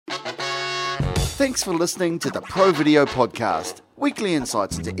Thanks for listening to the Pro Video Podcast, weekly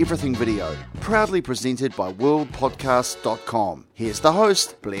insights into everything video, proudly presented by worldpodcast.com. Here's the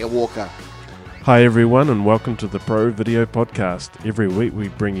host, Blair Walker. Hi everyone, and welcome to the Pro Video Podcast. Every week we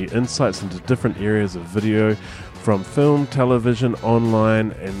bring you insights into different areas of video, from film, television,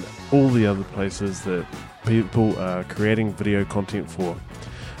 online, and all the other places that people are creating video content for.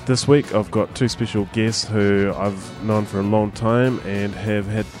 This week I've got two special guests who I've known for a long time and have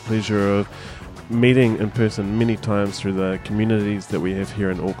had the pleasure of meeting in person many times through the communities that we have here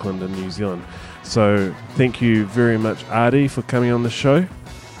in Auckland and New Zealand. So thank you very much, Artie, for coming on the show.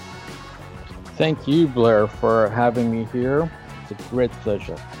 Thank you, Blair, for having me here. It's a great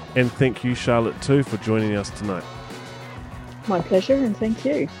pleasure. And thank you, Charlotte, too, for joining us tonight. My pleasure, and thank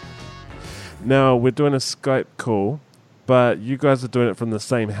you. Now, we're doing a Skype call, but you guys are doing it from the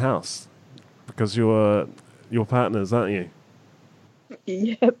same house because you're partners, aren't you?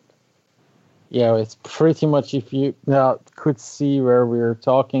 Yep. Yeah, it's pretty much, if you could see where we were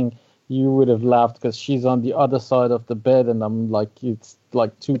talking, you would have laughed because she's on the other side of the bed and I'm like, it's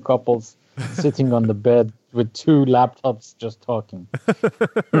like two couples sitting on the bed with two laptops just talking.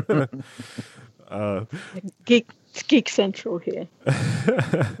 Geek Central here.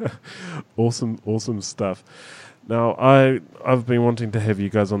 Awesome stuff. Now, I've been wanting to have you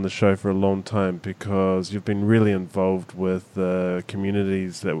guys on the show for a long time because you've been really involved with the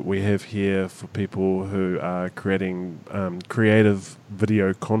communities that we have here for people who are creating creative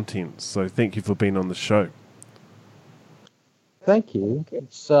video content. So thank you for being on the show. Thank you.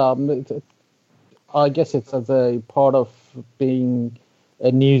 It's I guess it's as a part of being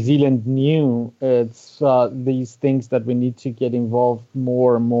a New Zealand new. It's these things that we need to get involved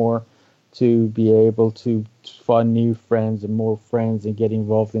more and more to be able to find new friends and more friends and get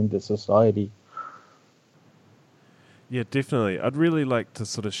involved in the society. Yeah, definitely. I'd really like to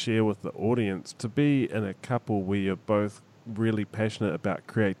sort of share with the audience to be in a couple where you're both really passionate about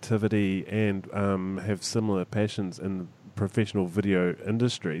creativity and have similar passions in the professional video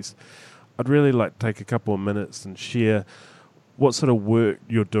industries. I'd really like to take a couple of minutes and share what sort of work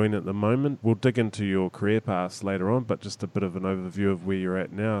you're doing at the moment. We'll dig into your career paths later on, but just a bit of an overview of where you're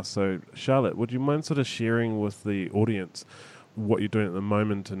at now. So, Charlotte, would you mind sort of sharing with the audience what you're doing at the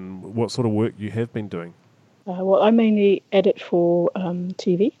moment and what sort of work you have been doing? Well, I mainly edit for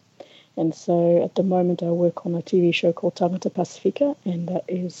TV. And so at the moment I work on a TV show called Tangata Pacifica, and that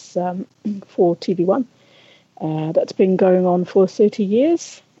is for TV1. That's been going on for 30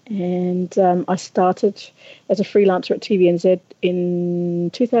 years. And I started as a freelancer at TVNZ in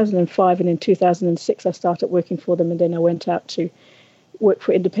 2005, and in 2006 I started working for them, and then I went out to work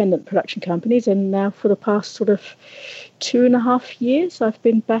for independent production companies, and now for the past sort of 2.5 years I've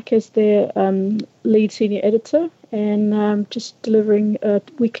been back as their lead senior editor and just delivering a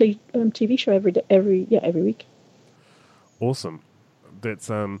weekly TV show every week. Awesome. That's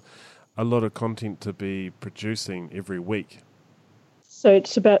a lot of content to be producing every week. So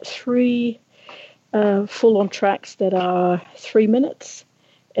it's about 3 full-on tracks that are 3 minutes,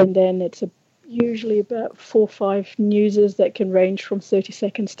 and then it's usually about 4 or 5 newses that can range from 30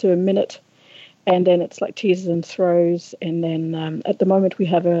 seconds to a minute, and then it's like teasers and throws, and then at the moment we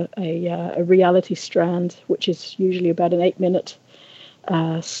have a reality strand, which is usually about an 8-minute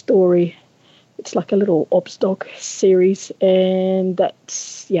story. It's like a little obs dog series, and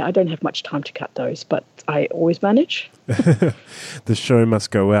I don't have much time to cut those, but I always manage. The show must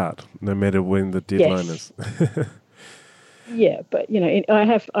go out no matter when the deadline is. Yeah, but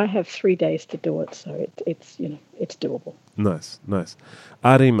I have 3 days to do it, so it's doable. Nice.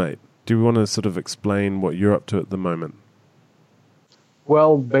 Artie, mate, do you want to sort of explain what you're up to at the moment?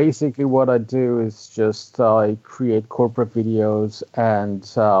 Well, basically what I do is just I create corporate videos and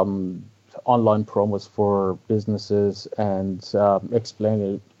online promos for businesses and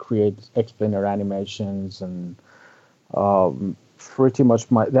create explainer animations, and pretty much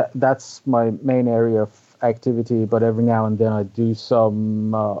that's my main area of activity. But every now and then I do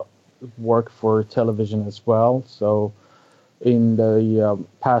some work for television as well. So in the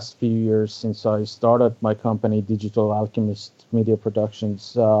past few years since I started my company, Digital Alchemist Media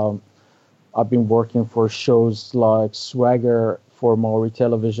Productions, I've been working for shows like Swagger for Maori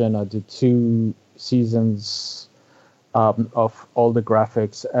Television. I did 2 seasons of all the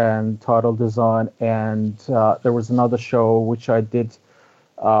graphics and title design, and there was another show which I did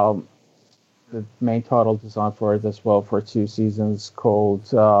the main title design for it as well for 2 seasons,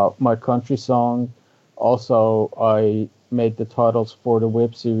 called My Country Song. Also, I made the titles for the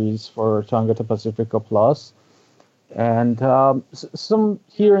web series for Tangata Pacifica Plus, and some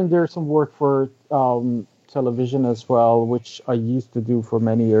here and there some work for television as well, which I used to do for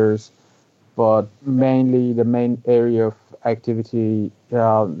many years but mainly the main area of activity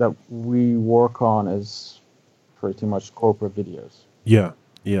that we work on is pretty much corporate videos. Yeah,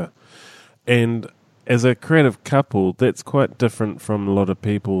 yeah. And as a creative couple, that's quite different from a lot of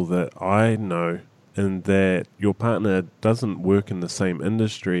people that I know, in that your partner doesn't work in the same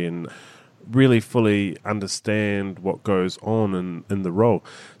industry and really fully understand what goes on in the role.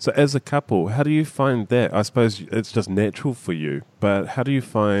 So as a couple, how do you find that? I suppose it's just natural for you, but how do you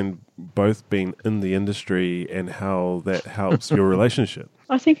find both being in the industry and how that helps your relationship?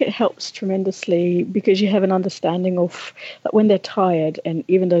 I think it helps tremendously because you have an understanding of that when they're tired, and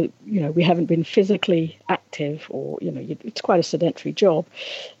even though we haven't been physically active, or it's quite a sedentary job,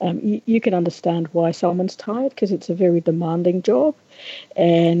 you can understand why someone's tired because it's a very demanding job,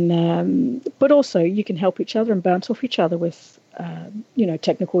 and but also you can help each other and bounce off each other with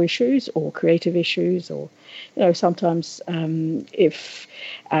technical issues or creative issues, or sometimes if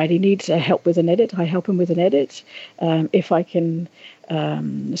Adi needs help with an edit, I help him with an edit. If I can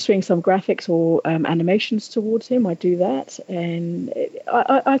swing some graphics or animations towards him, I do that, and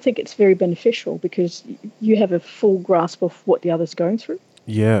I think it's very beneficial because you have a full grasp of what the other's going through.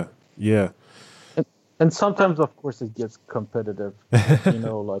 Yeah, yeah. And sometimes, of course, it gets competitive.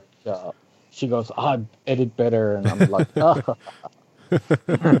 Like she goes, "I edit better," and I'm like, "Oh."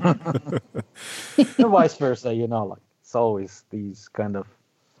 And vice versa, like it's always these kind of.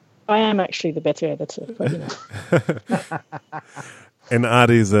 I am actually the better editor, but And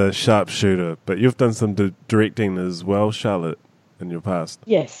Artie's a sharpshooter, but you've done some directing as well, Charlotte, in your past.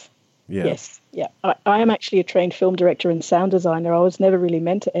 Yes. Yeah. Yes. Yeah. I am actually a trained film director and sound designer. I was never really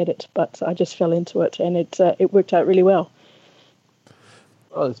meant to edit, but I just fell into it, and it worked out really well.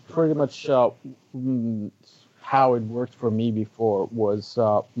 Well, it's pretty much how it worked for me before. Was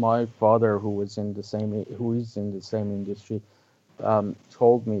my father, who is in the same industry,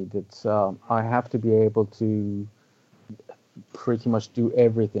 told me that I have to be able to pretty much do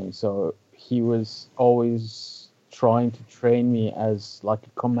everything. So he was always trying to train me as like a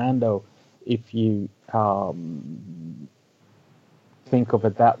commando, if you think of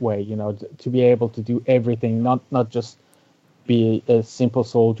it that way, to be able to do everything, not just be a simple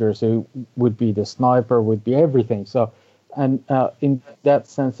soldier. So would be the sniper, would be everything. So, and in that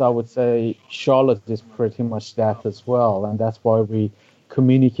sense, I would say Charlotte is pretty much that as well. And that's why we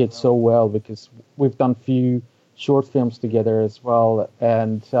communicate so well, because we've done few short films together as well.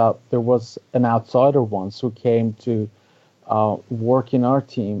 And there was an outsider once who came to work in our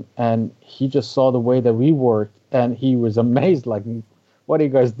team, and he just saw the way that we worked, and he was amazed, like, what are you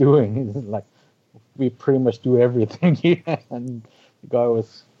guys doing? He's like, we pretty much do everything here. And the guy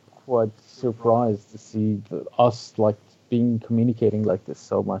was quite surprised to see us like communicating like this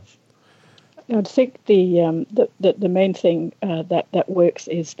so much. I think the main thing that works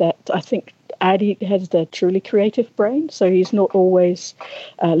is that I think Adi has the truly creative brain, so he's not always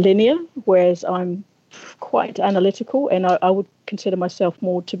linear, whereas I'm quite analytical, and I would consider myself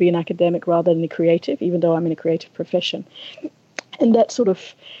more to be an academic rather than a creative, even though I'm in a creative profession. And that sort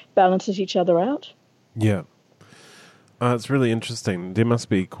of balances each other out. Yeah. It's really interesting. There must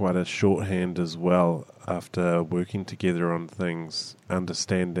be quite a shorthand as well after working together on things,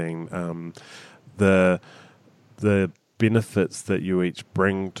 understanding the benefits that you each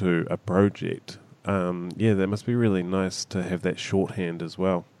bring to a project. That must be really nice to have that shorthand as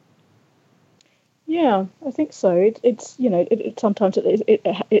well. Yeah, I think so. It's sometimes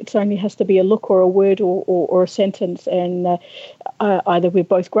it only has to be a look or a word or a sentence, and either we're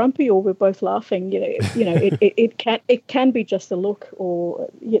both grumpy or we're both laughing. It can be just a look, or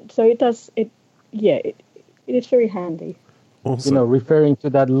so it does. It is very handy. Awesome. Referring to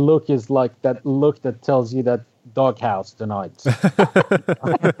that look is like that look that tells you that doghouse tonight.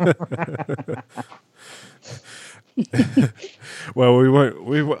 Well,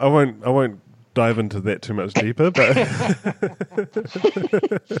 I won't dive into that too much deeper, but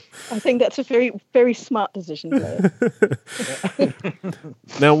I think that's a very, very smart decision, Blair.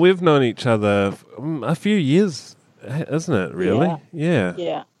 Now, we've known each other a few years, isn't it, really?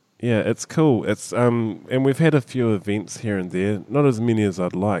 Yeah. Yeah, it's cool. It's and we've had a few events here and there, not as many as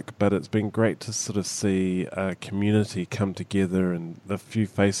I'd like, but it's been great to sort of see a community come together and a few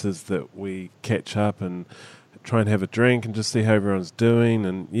faces that we catch up and try and have a drink and just see how everyone's doing.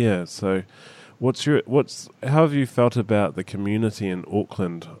 And yeah, so how have you felt about the community in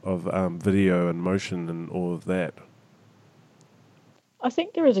Auckland of video and motion and all of that? I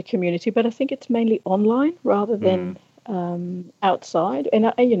think there is a community, but I think it's mainly online rather than outside.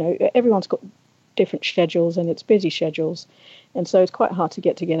 And everyone's got different schedules, and it's busy schedules, and so it's quite hard to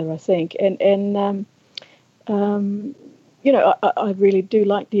get together, I think. And I really do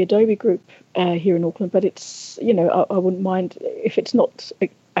like the Adobe group here in Auckland, but it's, I wouldn't mind if it's not,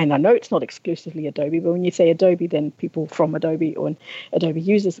 and I know it's not exclusively Adobe, but when you say Adobe, then people from Adobe or Adobe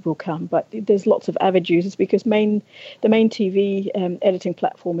users will come. But there's lots of Avid users because the main TV editing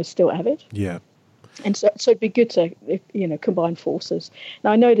platform is still Avid. Yeah. And so it'd be good to, combine forces.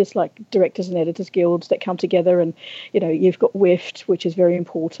 Now, I know there's like directors and editors guilds that come together, and, you've got WIFT, which is very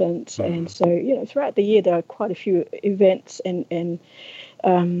important. Mm. And so, throughout the year, there are quite a few events and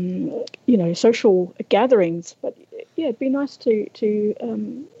social gatherings. But, yeah, it'd be nice to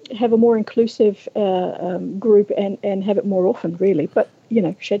have a more inclusive group and have it more often, really. But,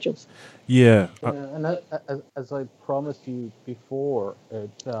 schedules. Yeah. And as I promised you before,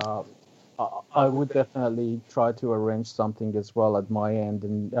 I would definitely try to arrange something as well at my end,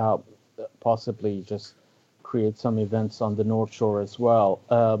 and possibly just create some events on the North Shore as well.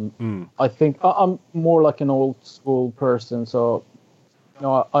 I think I'm more like an old school person, so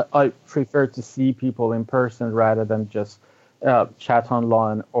I prefer to see people in person rather than just chat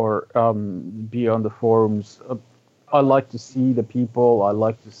online or be on the forums. I like to see the people. I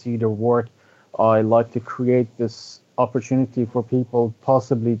like to see their work. I like to create this opportunity for people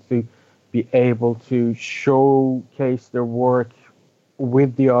possibly to be able to showcase their work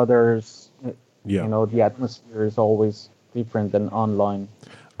with the others. Yeah. The atmosphere is always different than online.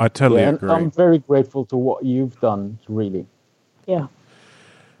 I totally agree. And I'm very grateful to what you've done, really. Yeah.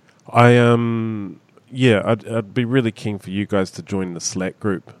 I'd be really keen for you guys to join the Slack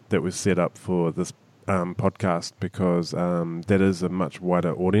group that was set up for this podcast, because that is a much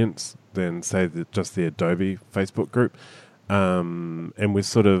wider audience than, say, just the Adobe Facebook group. And we're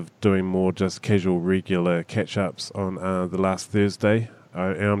sort of doing more just casual, regular catch-ups on the last Thursday.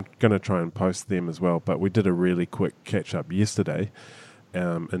 And I'm going to try and post them as well. But we did a really quick catch-up yesterday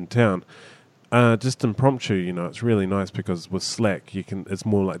in town. Just impromptu, it's really nice because with Slack, it's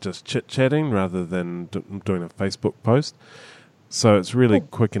more like just chit-chatting rather than doing a Facebook post. So it's really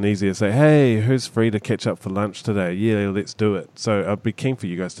quick and easy to say, hey, who's free to catch up for lunch today? Yeah, let's do it. So I'd be keen for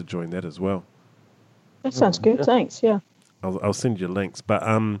you guys to join that as well. That sounds good. Thanks, yeah. I'll send you links. But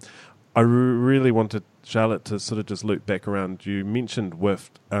I really wanted Charlotte to sort of just loop back around. You mentioned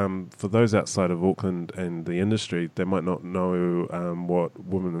WIFT. For those outside of Auckland and the industry, they might not know what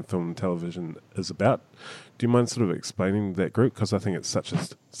Women in Film and Television is about. Do you mind sort of explaining that group? Because I think it's such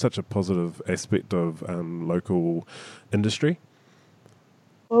a positive aspect of local industry.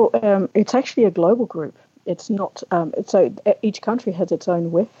 Well, it's actually a global group. It's not so each country has its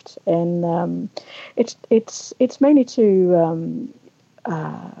own WIFT, and it's mainly to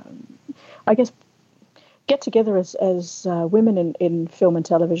I guess get together as women in film and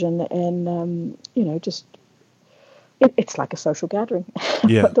television, and just it's like a social gathering.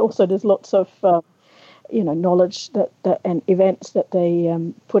 Yeah. But also there's lots of knowledge that and events that they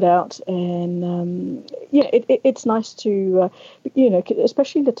put out, and it's nice to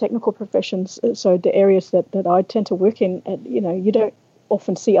especially the technical professions. So the areas that I tend to work in, you don't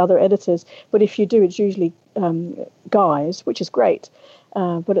often see other editors, but if you do, it's usually guys, which is great.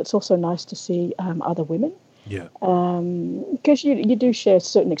 But it's also nice to see other women. Yeah. Because you do share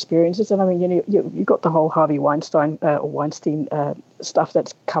certain experiences, and I mean, you got the whole Harvey Weinstein stuff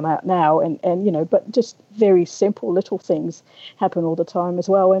that's come out now, and but just very simple little things happen all the time as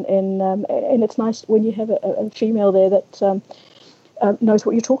well, and it's nice when you have a female there that knows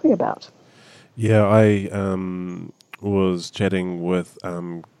what you're talking about. Yeah, I was chatting with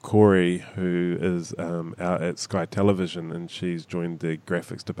Corey, who is out at Sky Television, and she's joined the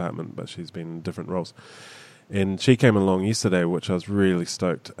graphics department, but she's been in different roles. And she came along yesterday, which I was really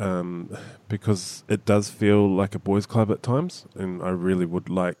stoked, because it does feel like a boys' club at times, and I really would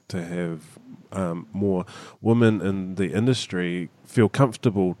like to have more women in the industry feel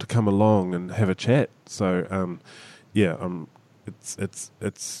comfortable to come along and have a chat. So,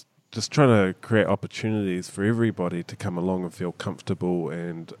 it's just trying to create opportunities for everybody to come along and feel comfortable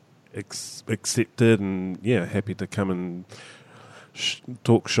and accepted, and happy to come and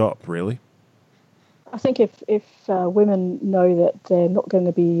talk shop, really. I think if women know that they're not going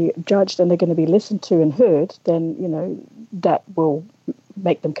to be judged and they're going to be listened to and heard, then that will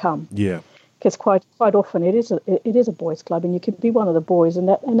make them come. Yeah. Because quite often it is a boys' club, and you can be one of the boys, and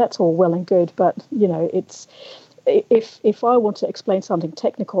that's all well and good. But it's if I want to explain something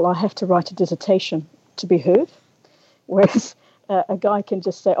technical, I have to write a dissertation to be heard, whereas a guy can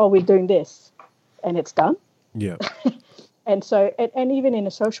just say, "Oh, we're doing this," and it's done. Yeah. And so, and even in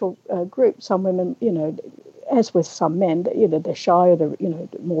a social group, some women, as with some men, they're shy or they're,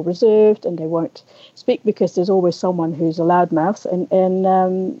 more reserved, and they won't speak because there's always someone who's a loudmouth, and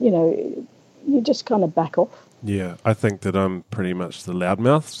you just kind of back off. Yeah, I think that I'm pretty much the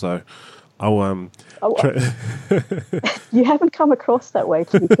loudmouth, so I'll You haven't come across that way,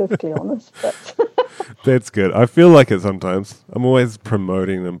 to be perfectly honest. But That's good. I feel like it sometimes. I'm always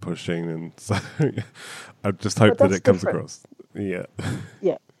promoting and pushing, and so I just hope that it comes across. Yeah.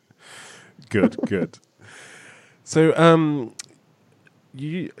 Yeah. Good. So,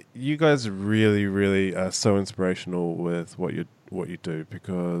 you guys really are so inspirational with what you do,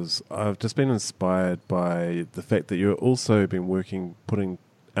 because I've just been inspired by the fact that you've also been putting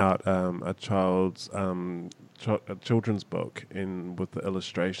out a children's book, and with the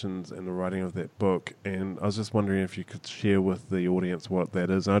illustrations and the writing of that book. And I was just wondering if you could share with the audience what that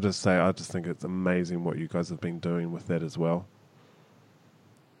is. And I just think it's amazing what you guys have been doing with that as well.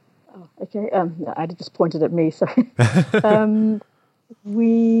 Oh, okay. Adi just pointed at me. So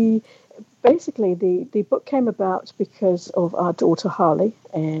we basically the book came about because of our daughter Harley,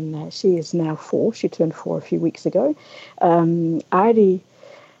 and she is now 4. She turned 4 a few weeks ago. Adi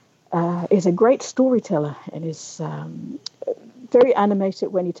is a great storyteller and is very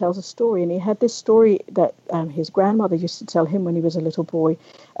animated when he tells a story. And he had this story that his grandmother used to tell him when he was a little boy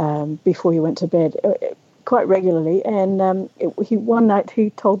before he went to bed quite regularly. And one night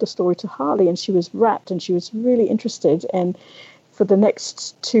he told the story to Harley, and she was rapt and she was really interested. And for the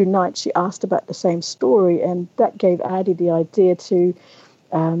next 2 nights, she asked about the same story, and that gave Adi the idea to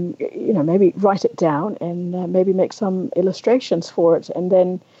maybe write it down and maybe make some illustrations for it. And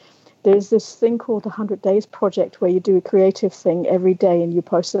then there's this thing called the 100 Days Project, where you do a creative thing every day and you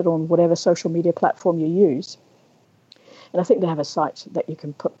post it on whatever social media platform you use. And I think they have a site that you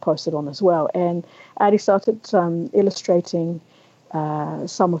can post it on as well. And Adi started illustrating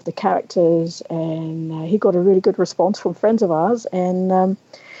some of the characters, and he got a really good response from friends of ours. And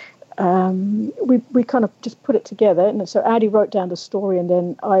we kind of just put it together. And so Adi wrote down the story, and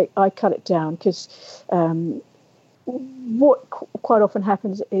then I cut it down, because what quite often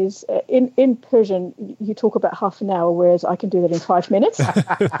happens is in Persian you talk about half an hour, whereas I can do that in 5 minutes.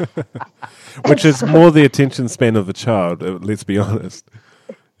 Which is more the attention span of a child, let's be honest.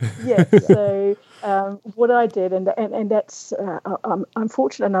 Yeah, so what I did, and that's I'm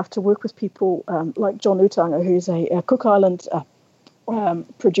fortunate enough to work with people like John Utanga, who's a Cook Island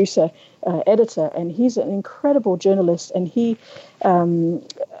producer, editor, and he's an incredible journalist, and he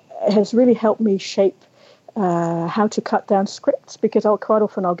has really helped me shape how to cut down scripts, because quite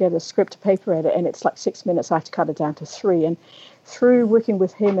often I'll get a script to paper edit and it's like 6 minutes. I have to cut it down to 3, and through working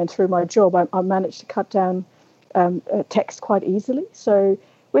with him and through my job, I managed to cut down text quite easily. So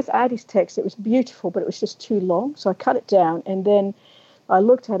with Adi's text, it was beautiful, but it was just too long, so I cut it down. And then I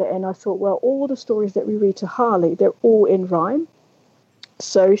looked at it and I thought, well, all the stories that we read to Harley, they're all in rhyme.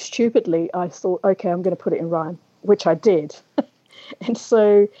 So stupidly I thought, okay, I'm going to put it in rhyme, which I did. And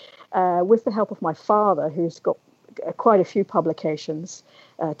so with the help of my father, who's got quite a few publications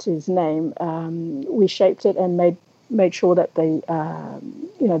to his name, we shaped it and made sure that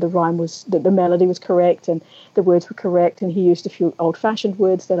the rhyme was, that the melody was correct and the words were correct. And he used a few old-fashioned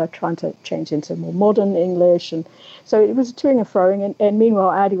words that I tried to change into more modern English. And so it was a toing and froing. And meanwhile,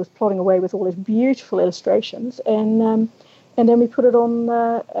 Adi was plodding away with all his beautiful illustrations. And then we put it on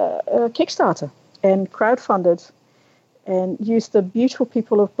Kickstarter and crowdfunded, and used the beautiful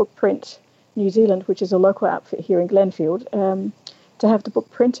people of Bookprint New Zealand, which is a local outfit here in Glenfield, to have the book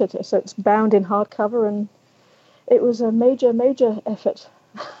printed. So it's bound in hardcover, and it was a major effort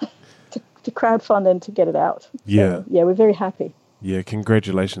to crowdfund and to get it out. Yeah. So, yeah, we're very happy. Yeah,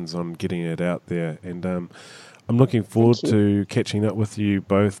 congratulations on getting it out there. And I'm looking forward to catching up with you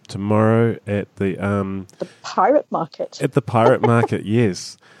both tomorrow at the Pirate Market. At the Pirate Market,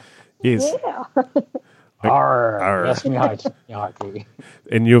 yes. Yeah. Arr. Yes,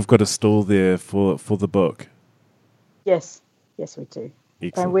 and you've got a stall there for the book. Yes, we do.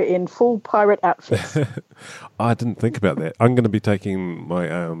 Excellent. And we're in full pirate outfits. I didn't think about that. I'm going to be taking my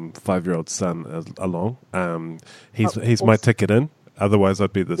 5-year-old son along. He's awesome. my ticket in. Otherwise,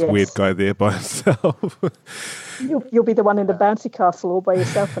 I'd be this weird guy there by himself. You'll be the one in the bouncy castle all by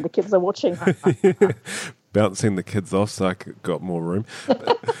yourself, and the kids are watching. Bouncing the kids off so I got more room.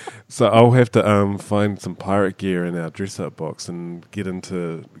 So I'll have to find some pirate gear in our dress-up box and get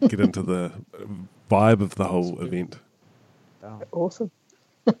into the vibe of the whole event. Awesome.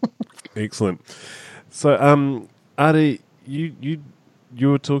 Excellent. So, Adi, you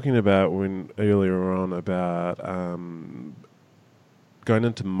were talking about earlier on about going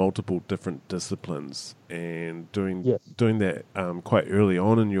into multiple different disciplines and doing that quite early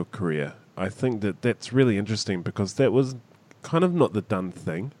on in your career. I think that's really interesting, because that was kind of not the done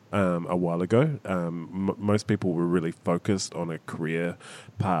thing a while ago. Most people were really focused on a career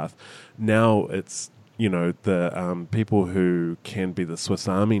path. Now it's the people who can be the Swiss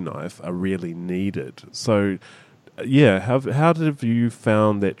Army knife are really needed. So, yeah, how have you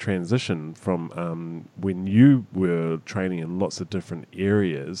found that transition from when you were training in lots of different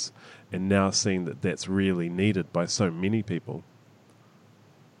areas and now seeing that that's really needed by so many people?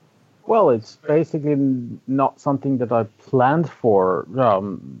 Well, it's basically not something that I planned for,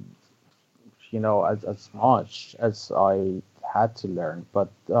 as much as I had to learn. But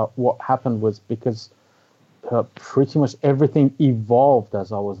what happened was because pretty much everything evolved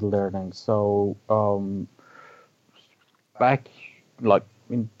as I was learning. So back like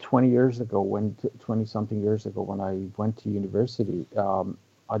in 20 something years ago, when I went to university,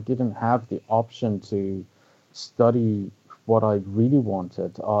 I didn't have the option to study what I really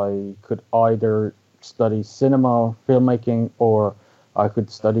wanted. I could either study cinema, filmmaking, or I could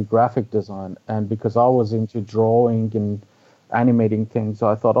study graphic design. And because I was into drawing and animating things,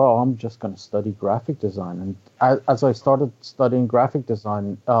 I thought, I'm just going to study graphic design. And as I started studying graphic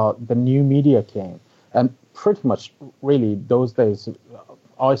design, the new media came. And pretty much, really, those days,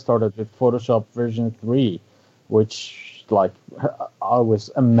 I started with Photoshop version 3, which, like, I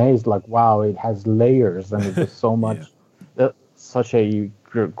was amazed, like, wow, it has layers, and it was so much, such a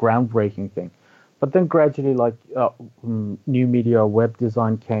groundbreaking thing. But then gradually, like, new media, web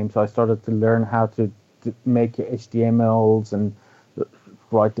design came, so I started to learn how to make HTMLs and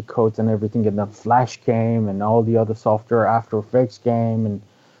write the codes and everything, and then Flash came, and all the other software, After Effects came, and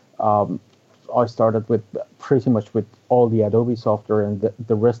I started with pretty much with all the Adobe software and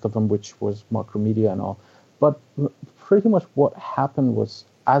the rest of them, which was Macromedia and all. But pretty much what happened was,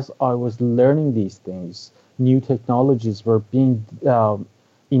 as I was learning these things, new technologies were being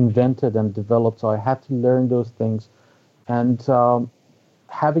invented and developed, so I had to learn those things. And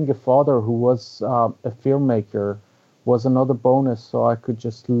having a father who was a filmmaker was another bonus, so I could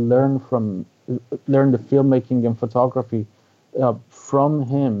just learn the filmmaking and photography from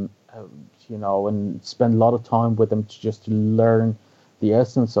him, and spend a lot of time with him to learn the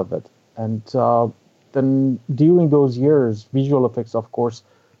essence of it. And then during those years, visual effects, of course,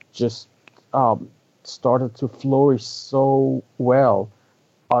 just started to flourish so well.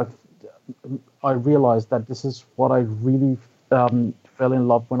 I realized that this is what I really fell in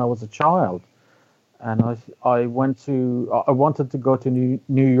love when I was a child, and I wanted to go to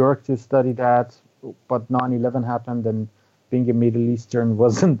New York to study that, but 9/11 happened, and being a Middle Eastern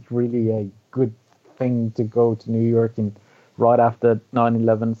wasn't really a good thing to go to New York and right after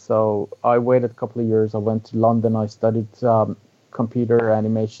 9/11. So I waited a couple of years. I went to London. I studied computer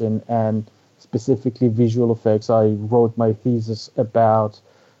animation and specifically visual effects. I wrote my thesis about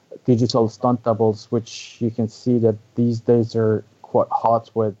digital stunt doubles, which you can see that these days are quite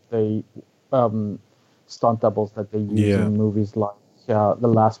hot with the stunt doubles that they use in movies. Like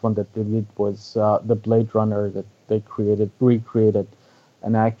the last one that they did was the Blade Runner, that they recreated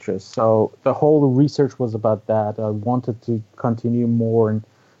an actress. So the whole research was about that. I wanted to continue more and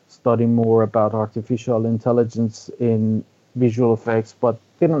study more about artificial intelligence in visual effects, but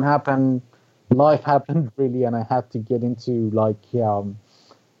didn't happen. Life happened, really, and I had to get into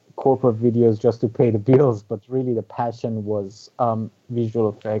corporate videos just to pay the bills. But really, the passion was visual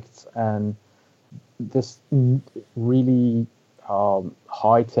effects and this really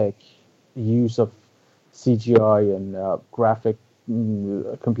high-tech use of CGI and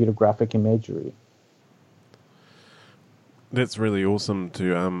computer graphic imagery. That's really awesome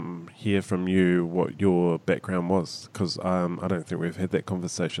to hear from you what your background was, because I don't think we've had that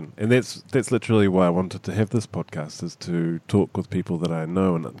conversation, and that's literally why I wanted to have this podcast, is to talk with people that I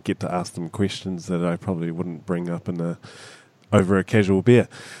know and get to ask them questions that I probably wouldn't bring up over a casual beer.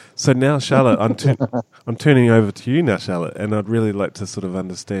 So now, Charlotte, I'm turning over to you now, Charlotte, and I'd really like to sort of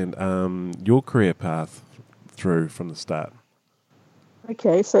understand your career path through from the start.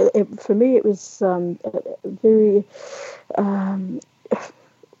 Okay, so for me it was very.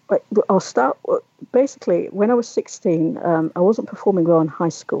 I'll start. Basically, when I was 16, I wasn't performing well in high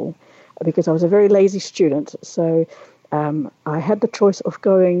school because I was a very lazy student. So I had the choice of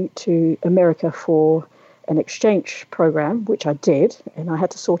going to America for an exchange program, which I did, and I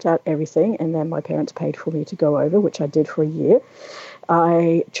had to sort out everything. And then my parents paid for me to go over, which I did for a year.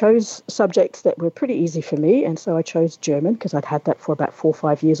 I chose subjects that were pretty easy for me, and so I chose German because I'd had that for about 4 or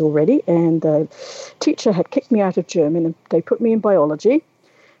 5 years already. And the teacher had kicked me out of German, and they put me in biology.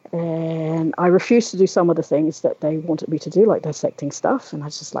 And I refused to do some of the things that they wanted me to do, like dissecting stuff. And I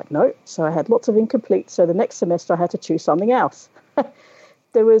was just like, no. So I had lots of incomplete. So the next semester I had to choose something else.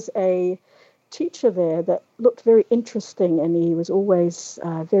 There was a teacher there that looked very interesting, and he was always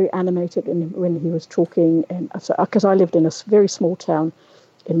very animated when he was talking. And because I lived in a very small town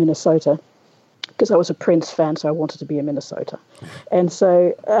in Minnesota because I was a Prince fan, so I wanted to be in Minnesota. And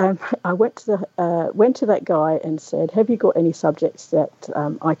so I went to that guy and said, have you got any subjects that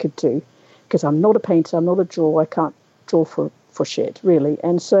I could do? Because I'm not a painter, I'm not a drawer, I can't draw for shit, really.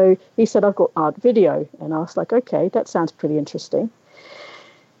 And so he said, I've got art video. And I was like, okay, that sounds pretty interesting.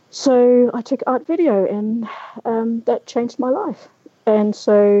 So I took art video, and that changed my life. And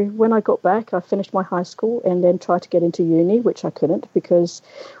so when I got back, I finished my high school and then tried to get into uni, which I couldn't because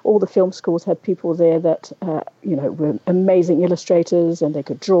all the film schools had people there that, were amazing illustrators and they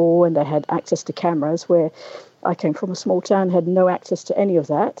could draw and they had access to cameras, where I came from a small town, had no access to any of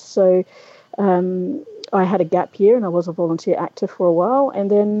that. So I had a gap year and I was a volunteer actor for a while. And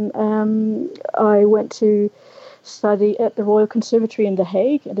then I went to study at the Royal Conservatory in The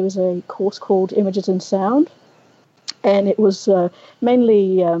Hague. And there was a course called Images and Sound. And it was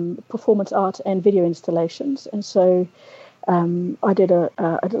mainly performance art and video installations. And so I did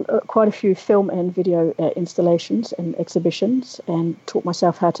quite a few film and video installations and exhibitions, and taught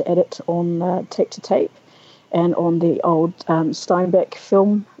myself how to edit on tape-to-tape and on the old Steinbeck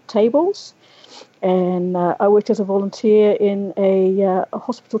film tables. And I worked as a volunteer in a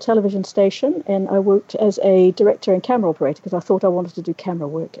hospital television station, and I worked as a director and camera operator because I thought I wanted to do camera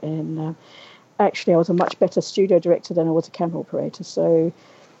work. And actually, I was a much better studio director than I was a camera operator. So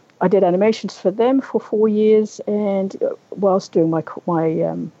I did animations for them for 4 years, and whilst doing my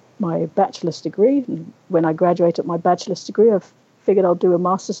bachelor's degree. And when I graduated my bachelor's degree, I figured I'll do a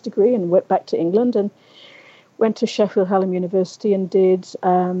master's degree, and went back to England and went to Sheffield Hallam University and did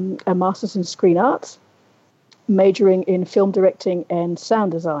a master's in screen arts, majoring in film directing and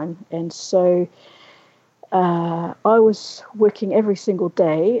sound design. And so I was working every single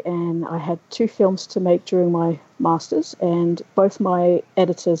day, and I had 2 films to make during my master's, and both my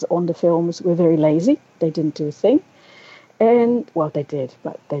editors on the films were very lazy. They didn't do a thing. And, well, they did,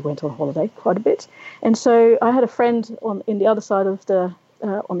 but they went on holiday quite a bit. And so I had a friend on the other side of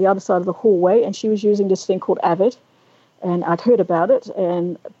the hallway, and she was using this thing called Avid. And I'd heard about it,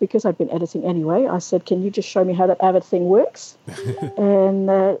 and because I'd been editing anyway, I said, can you just show me how that Avid thing works?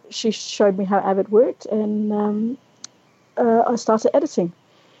 And she showed me how Avid worked, and I started editing.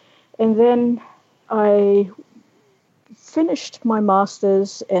 And then I finished my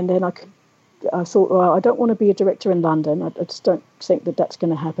master's, and then I thought, well, I don't want to be a director in London. I just don't think that that's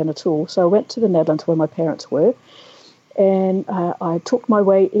going to happen at all. So I went to the Netherlands where my parents were, and I took my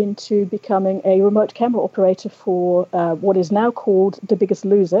way into becoming a remote camera operator for what is now called The Biggest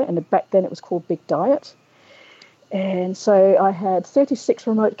Loser, and back then it was called Big Diet. And so I had 36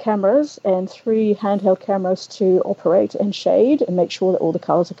 remote cameras and 3 handheld cameras to operate and shade and make sure that all the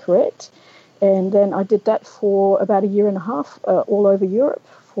colors are correct. And then I did that for about a year and a half all over Europe.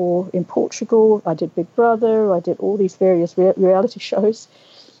 In Portugal, I did Big Brother, I did all these various reality shows.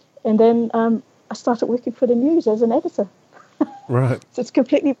 And then I started working for the news as an editor. Right. So it's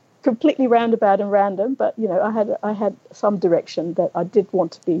completely roundabout and random, but I had some direction that I did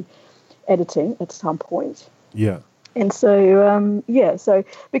want to be editing at some point. Yeah. And so so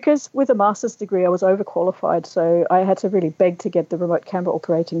because with a master's degree I was overqualified, so I had to really beg to get the remote camera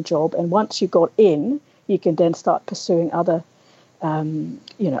operating job. And once you got in, you can then start pursuing other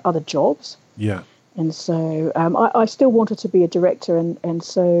jobs. Yeah. And so I still wanted to be a director, and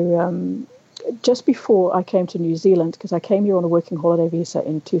so just before I came to New Zealand, because I came here on a working holiday visa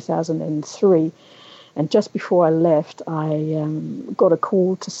in 2003, and just before I left, I got a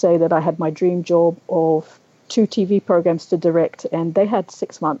call to say that I had my dream job of 2 TV programs to direct, and they had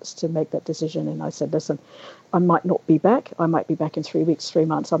 6 months to make that decision. And I said, listen, I might not be back. I might be back in 3 weeks, 3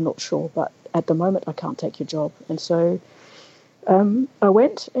 months. I'm not sure, but at the moment I can't take your job. And so I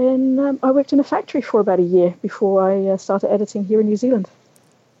went and I worked in a factory for about a year before I started editing here in New Zealand.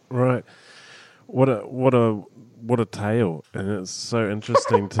 Right. What a tale, and it's so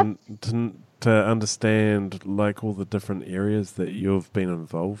interesting to understand like all the different areas that you've been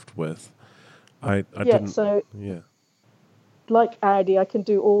involved with. I didn't. So yeah. Like Adi, I can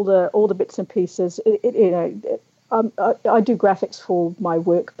do all the bits and pieces. I do graphics for my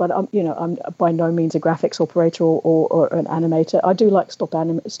work, but I'm by no means a graphics operator or an animator. I do like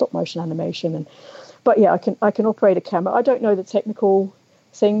stop motion animation, but yeah, I can operate a camera. I don't know the technical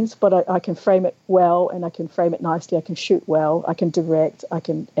things, but I can frame it well, and I can frame it nicely. I can shoot well. I can direct. I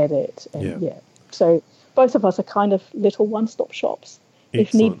can edit. And yeah. So both of us are kind of little one-stop shops,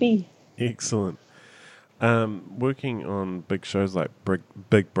 if need be. Excellent. Working on big shows like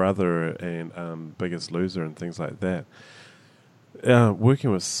Big Brother and Biggest Loser and things like that,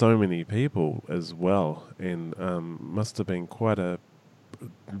 working with so many people as well, and must have been quite a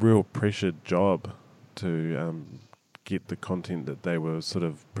real pressured job to get the content that they were sort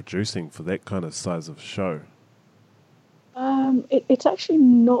of producing for that kind of size of show? It's actually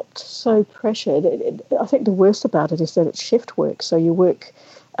not so pressured. I think the worst about it is that it's shift work. So you work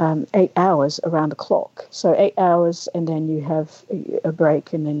 8 hours around the clock. So 8 hours, and then you have a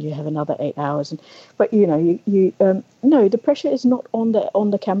break, and then you have another 8 hours. But no, the pressure is not on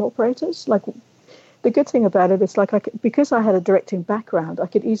the camera operators. Like, the good thing about it is because I had a directing background, I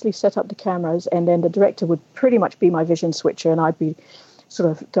could easily set up the cameras, and then the director would pretty much be my vision switcher, and I'd be sort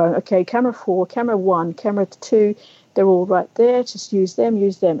of going, okay, camera 4, camera 1, camera 2. They're all right there. Just use them,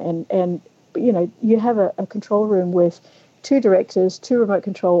 and you have a control room with 2 directors, 2 remote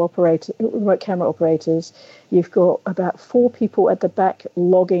camera operators. You've got about 4 people at the back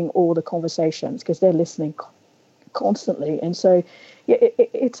logging all the conversations because they're listening constantly, and so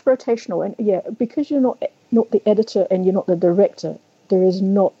it's rotational. And because you're not the editor and you're not the director, there is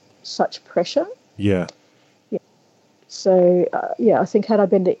not such pressure. Yeah. So I think had I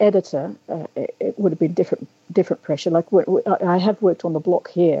been the editor, it would have been different pressure. Like I have worked on the block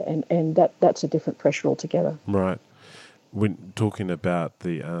here, and that's a different pressure altogether. Right. When talking about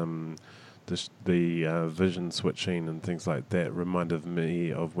the vision switching and things like that, reminded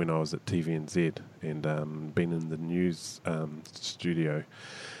me of when I was at TVNZ and been in the news studio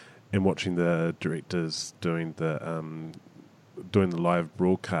and watching the directors doing the live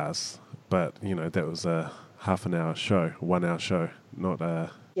broadcasts. But that was a half an hour show, 1 hour show, not a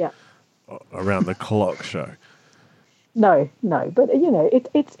around the clock show. No, but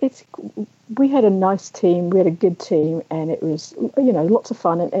it's we had a nice team, we had a good team, and it was lots of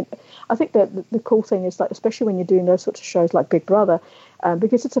fun. And I think that the cool thing is, like, especially when you're doing those sorts of shows like Big Brother,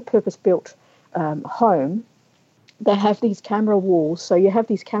 because it's a purpose-built home, they have these camera walls. So you have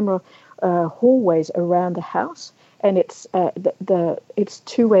these camera hallways around the house, and it's it's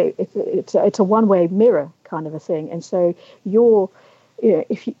two-way. It's a one-way mirror kind of a thing, and so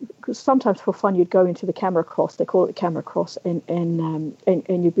sometimes for fun you'd go into the camera cross. They call it the camera cross, and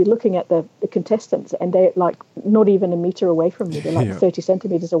you'd be looking at the contestants, and they're like not even a meter away from you. They're like 30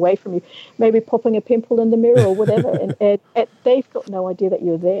 centimeters away from you, maybe popping a pimple in the mirror or whatever, and they've got no idea that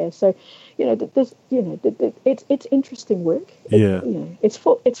you're there. So it's interesting work. It's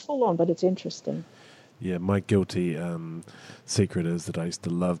full on, but it's interesting. Yeah, my guilty secret is that I used to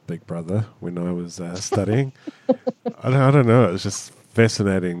love Big Brother when I was studying. I don't know, it was just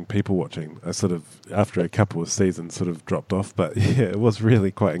fascinating people watching. I sort of, after a couple of seasons, sort of dropped off. But yeah, it was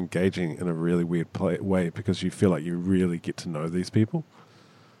really quite engaging in a really weird way because you feel like you really get to know these people.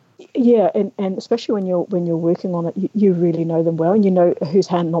 Yeah, and especially when you're working on it, you really know them well, and you know whose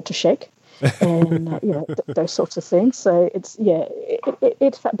hand not to shake. And those sorts of things. So it's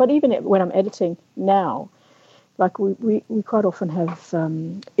but even when I'm editing now, like we quite often have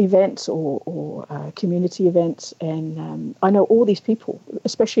events or community events, and I know all these people,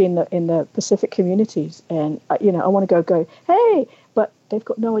 especially in the Pacific communities, and I want to go hey, but they've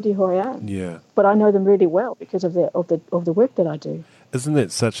got no idea who I am. Yeah, but I know them really well because of the work that I do. Isn't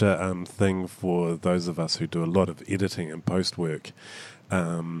that such a thing for those of us who do a lot of editing and post work?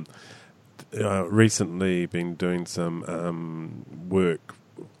 Recently been doing some work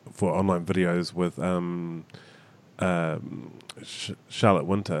for online videos with Charlotte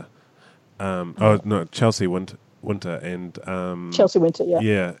Winter. Chelsea Winter and Chelsea Winter,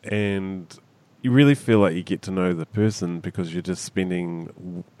 yeah, and you really feel like you get to know the person because you're just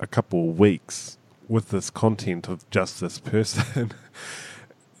spending a couple of weeks with this content of just this person.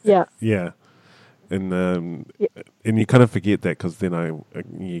 Yeah. And you kind of forget that because then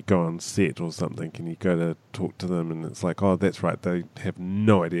you go on set or something and you go to talk to them and it's like, oh, that's right, they have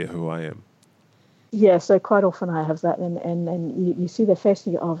no idea who I am. Yeah, so quite often I have that, and you see their face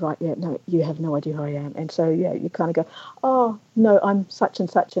and you go, oh, right, yeah, no, you have no idea who I am. And so, yeah, you kind of go, oh, no, I'm such and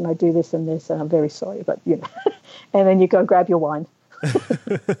such and I do this and this and I'm very sorry, but, and then you go grab your wine.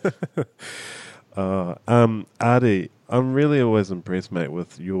 Adi, I'm really always impressed, mate,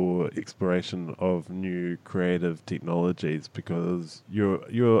 with your exploration of new creative technologies because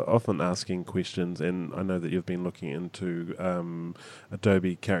you're often asking questions, and I know that you've been looking into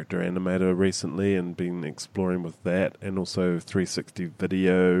Adobe Character Animator recently and been exploring with that, and also 360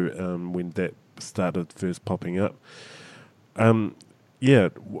 video when that started first popping up. Yeah,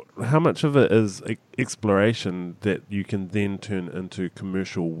 how much of it is exploration that you can then turn into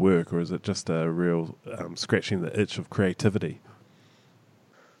commercial work, or is it just a real scratching the itch of creativity?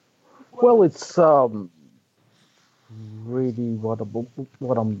 Well, it's really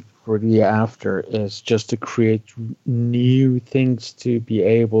what I'm really after is just to create new things to be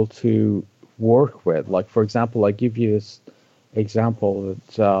able to work with. Like, for example, I give you this example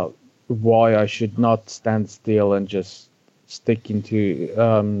that why I should not stand still and just stick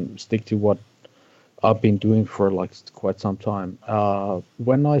to what I've been doing for like quite some time.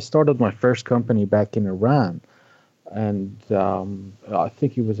 When I started my first company back in Iran, and I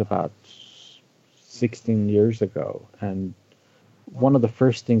think it was about 16 years ago, and one of the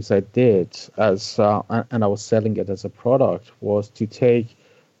first things I did and I was selling it as a product, was to take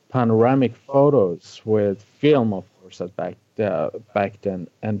panoramic photos with film, of course, back then,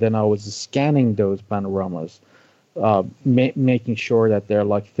 and then I was scanning those panoramas, making sure that they're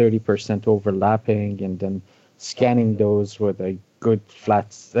like 30% overlapping, and then scanning those with a good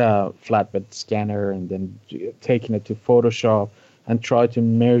flatbed scanner, and then taking it to Photoshop and try to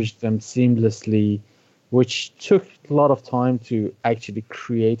merge them seamlessly, which took a lot of time to actually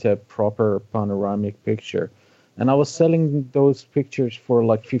create a proper panoramic picture. And I was selling those pictures for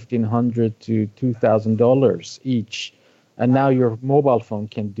like $1,500 to $2,000 each. And now your mobile phone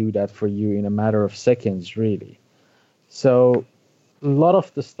can do that for you in a matter of seconds, really. So a lot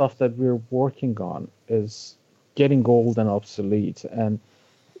of the stuff that we're working on is getting old and obsolete. And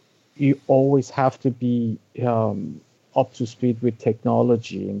you always have to be up to speed with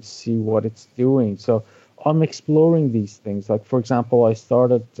technology and see what it's doing. So I'm exploring these things. Like, for example, I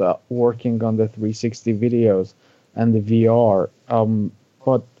started working on the 360 videos and the VR,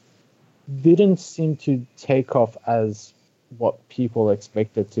 but didn't seem to take off as what people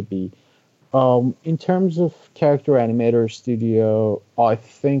expected to be. In terms of Character Animator Studio, I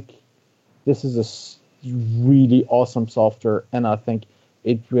think this is a really awesome software, and I think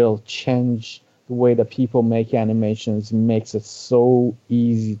it will change the way that people make animations, makes it so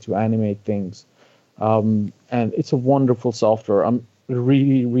easy to animate things. And it's a wonderful software. I'm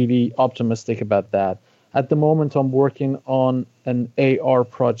really, really optimistic about that. At the moment, I'm working on an AR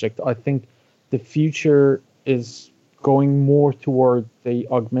project. I think the future is going more toward the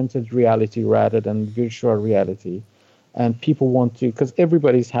augmented reality rather than virtual reality. And people want to, because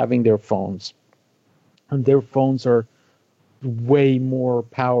everybody's having their phones, and their phones are way more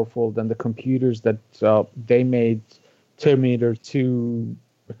powerful than the computers that they made Terminator 2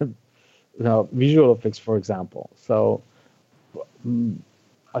 visual effects, for example. So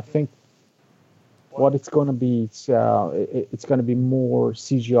I think what it's going to be, it's going to be more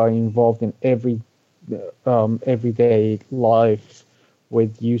CGI involved in everyday life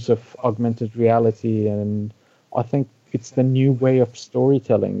with use of augmented reality, and I think it's the new way of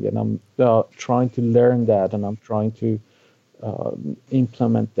storytelling, and I'm trying to learn that, and I'm trying to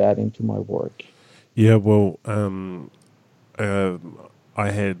implement that into my work. Yeah, well, I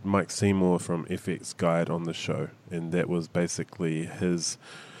had Mike Seymour from FX Guide on the show, and that was basically his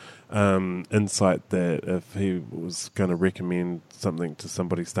insight that if he was going to recommend something to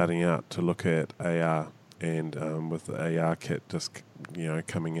somebody starting out, to look at AR, and with the AR kit just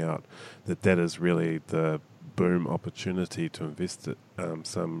coming out, that is really the boom opportunity to invest it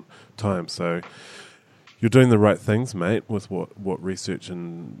some time. So you're doing the right things, mate, with what research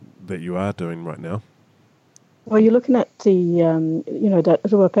that you are doing right now. Well, you're looking at the, that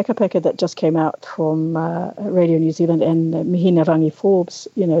Rua Peka Peka that just came out from Radio New Zealand and Mihina Rangi Forbes.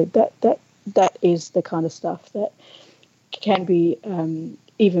 That is the kind of stuff that can be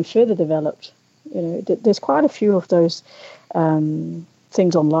even further developed. There's quite a few of those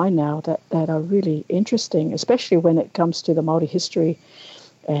things online now that are really interesting, especially when it comes to the Māori history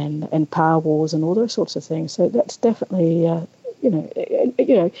and power wars and all those sorts of things. So that's definitely.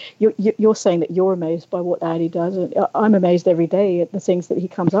 You're saying that you're amazed by what Adi does, and I'm amazed every day at the things that he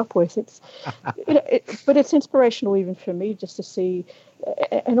comes up with. It's, but it's inspirational even for me just to see,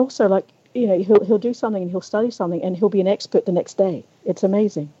 and also he'll do something and he'll study something and he'll be an expert the next day. It's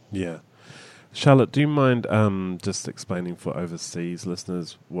amazing. Yeah, Charlotte, do you mind just explaining for overseas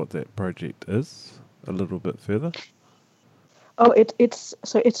listeners what that project is a little bit further? Oh, it's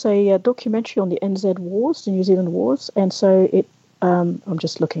a documentary on the NZ Wars, the New Zealand Wars, and so I'm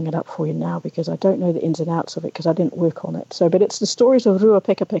just looking it up for you now because I don't know the ins and outs of it because I didn't work on it. So, but it's the stories of Rua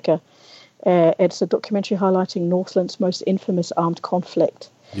Peka Peka. It's a documentary highlighting Northland's most infamous armed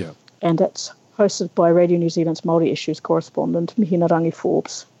conflict. Yeah, and that's hosted by Radio New Zealand's Māori Issues correspondent Mihina Rangi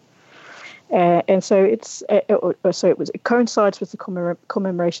Forbes. And so it coincides with the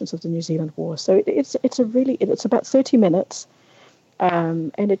commemorations of the New Zealand War. So it's about 30 minutes.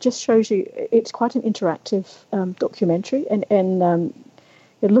 And it just shows you, it's quite an interactive documentary. And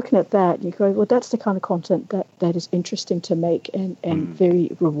you're looking at that, you go, well, that's the kind of content that is interesting to make and very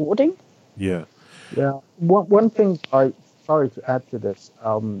rewarding. Yeah. Yeah. One thing, sorry to add to this,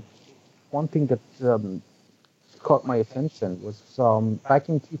 one thing that caught my attention was back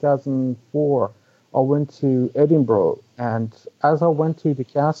in 2004, I went to Edinburgh, and as I went to the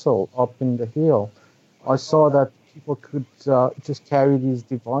castle up in the hill, I saw that people could just carry these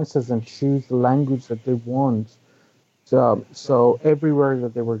devices and choose the language that they want. So everywhere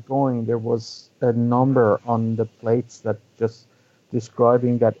that they were going, there was a number on the plates that just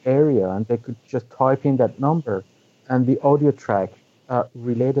describing that area, and they could just type in that number, and the audio track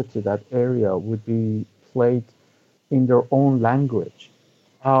related to that area would be played in their own language.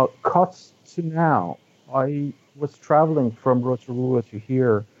 Cuts to now, I was traveling from Rotorua to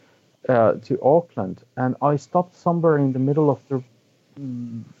here to Auckland, and I stopped somewhere in the middle of the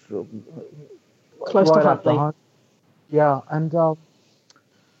Close to Huntly. Yeah, and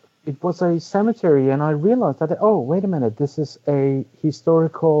it was a cemetery, and I realized that, oh, wait a minute, this is a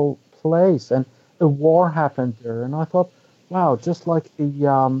historical place, and a war happened there. And I thought, wow, just like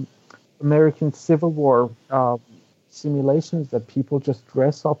the American Civil War simulations that people just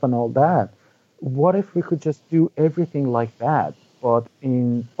dress up and all that, what if we could just do everything like that, but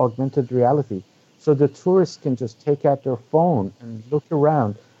in augmented reality? So the tourists can just take out their phone and look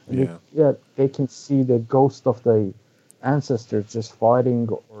around, and they can see the ghost of the ancestors just fighting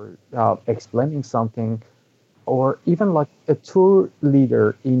or explaining something, or even like a tour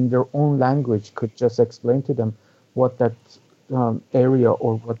leader in their own language could just explain to them what that area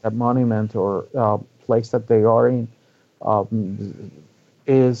or what that monument or place that they are in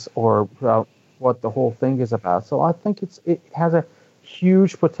is, or what the whole thing is about. So I think it has a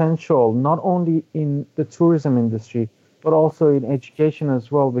huge potential, not only in the tourism industry, but also in education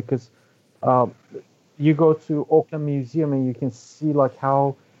as well, because you go to Auckland Museum and you can see like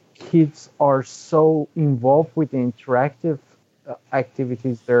how kids are so involved with the interactive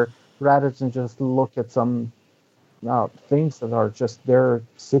activities there, rather than just look at some things that are just there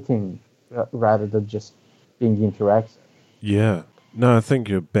sitting, rather than just being interactive. Yeah. No, I think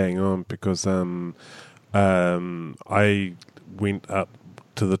you're bang on, because I went up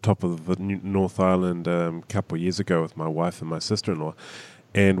to the top of the North Island a couple of years ago with my wife and my sister-in-law,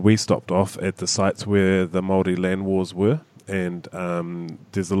 and we stopped off at the sites where the Māori land wars were, and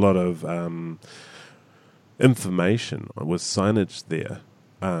there's a lot of information with signage there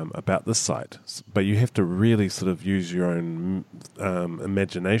about the site, but you have to really sort of use your own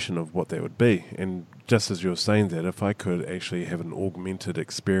imagination of what that would be. And just as you're saying that, if I could actually have an augmented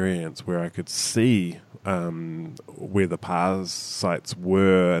experience where I could see where the past sites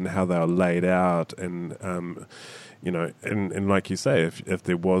were and how they were laid out, and and like you say, if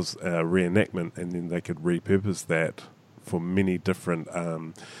there was a reenactment, and then they could repurpose that for many different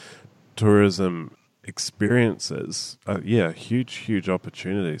tourism experiences, huge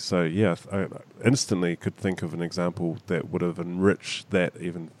opportunity. So I instantly could think of an example that would have enriched that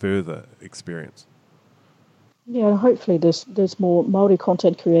even further experience. Yeah, hopefully there's more Māori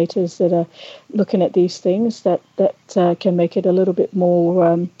content creators that are looking at these things that can make it a little bit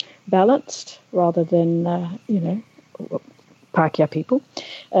more balanced, rather than Pākehā people.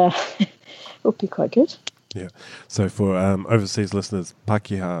 Would be quite good. Yeah. So for overseas listeners,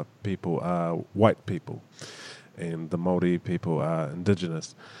 Pākehā people are white people, and the Māori people are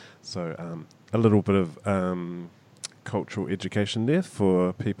indigenous. So a little bit of cultural education there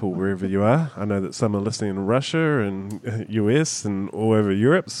for people wherever you are. I know that some are listening in Russia and US and all over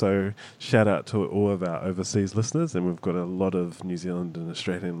Europe, so shout out to all of our overseas listeners, and we've got a lot of New Zealand and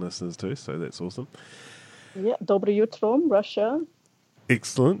Australian listeners too, so that's awesome. Yeah, Dobry Jutro, Russia.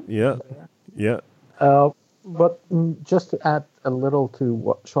 Excellent, yeah. But just to add a little to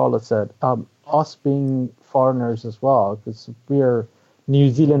what Charlotte said, us being foreigners as well, because we're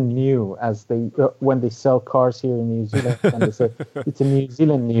New Zealand new, as they when they sell cars here in New Zealand, and they say it's a New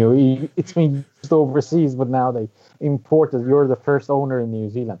Zealand new. It's been used overseas, but now they import it. You're the first owner in New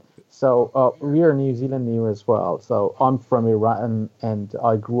Zealand. So we are New Zealand new as well. So I'm from Iran, and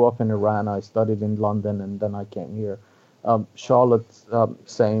I grew up in Iran. I studied in London, and then I came here. Charlotte's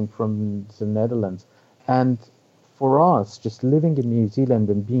same from the Netherlands. And for us, just living in New Zealand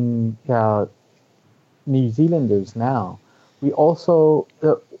and being New Zealanders now, we also,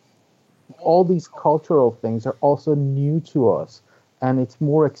 all these cultural things are also new to us, and it's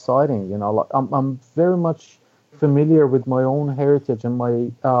more exciting. Like I'm very much familiar with my own heritage and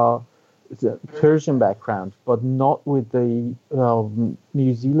my Persian background, but not with the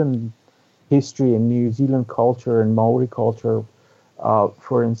New Zealand history and New Zealand culture and Maori culture,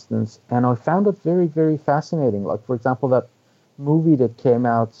 for instance. And I found it very, very fascinating. Like, for example, that movie that came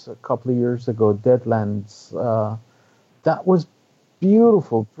out a couple of years ago, Deadlands, that was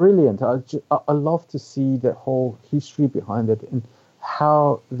beautiful, brilliant. I love to see the whole history behind it and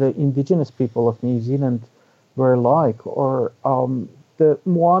how the indigenous people of New Zealand were like, or the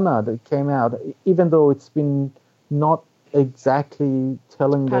Moana that came out, even though it's been not exactly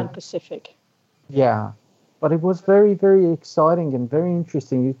telling Pan Pacific. Yeah, but it was very, very exciting and very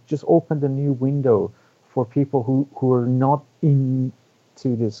interesting. It just opened a new window for people who are not into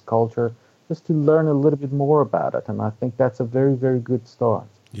this culture, just to learn a little bit more about it. And I think that's a very, very good start.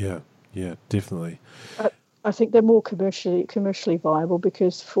 Yeah, definitely. I think they're more commercially viable,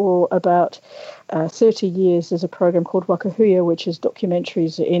 because for about 30 years there's a program called Wakahuia, which is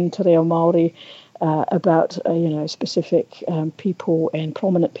documentaries in te reo Māori about specific people and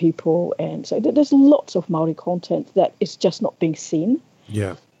prominent people, and so there's lots of Māori content that is just not being seen.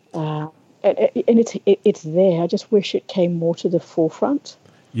 Yeah. And it's there. I just wish it came more to the forefront.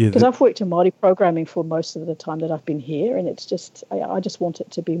 Yeah. Because I've worked in Māori programming for most of the time that I've been here, and it's just I just want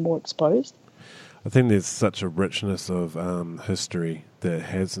it to be more exposed. I think there's such a richness of history that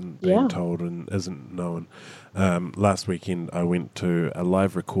hasn't been told and isn't known. Last weekend I went to a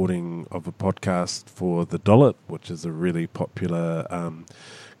live recording of a podcast for The Dollop, which is a really popular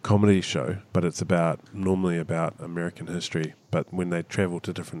comedy show, but it's normally about American history. But when they travel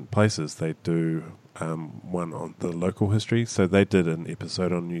to different places, they do one on the local history. So they did an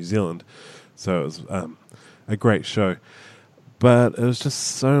episode on New Zealand. So it was a great show. But it was just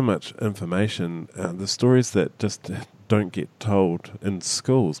so much information, the stories that just don't get told in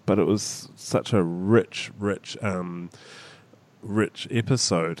schools. But it was such a rich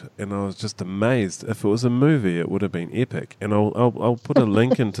episode, and I was just amazed. If it was a movie, it would have been epic. And I'll put a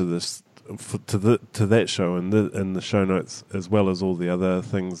link into this to that show in the show notes, as well as all the other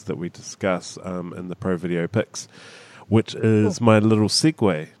things that we discuss in the Pro Video Picks, which is my little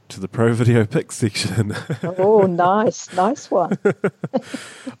segue to the Pro Video Picks section. Oh, nice one.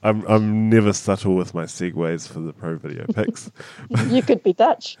 I'm never subtle with my segues for the Pro Video Picks. You could be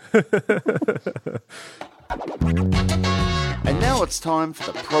Dutch. And now it's time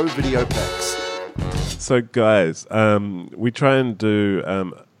for the Pro Video Picks. So, guys, we try and do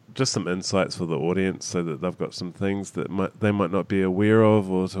just some insights for the audience, so that they've got some things that they might not be aware of,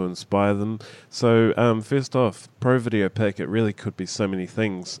 or to inspire them. So first off, Pro Video Pick, it really could be so many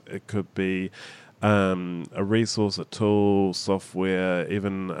things. It could be a resource, a tool, software,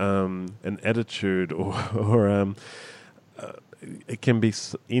 even an attitude, or it can be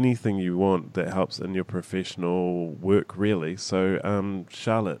anything you want that helps in your professional work, really. So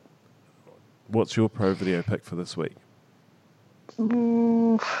Charlotte, what's your Pro Video Pick for this week?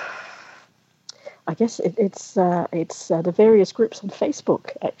 I guess it's the various groups on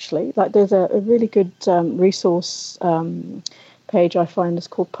Facebook, actually. Like, there's a really good resource page I find is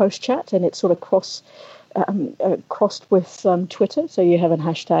called Post Chat, and it's sort of crossed with Twitter. So you have a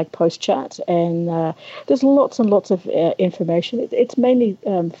hashtag Post Chat, and there's lots and lots of information. It's mainly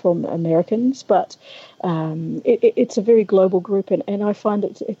from Americans, but it's a very global group, and I find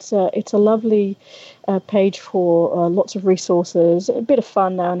it's a lovely page for lots of resources, a bit of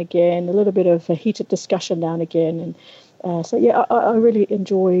fun now and again, a little bit of a heated discussion now and again, and so yeah, I really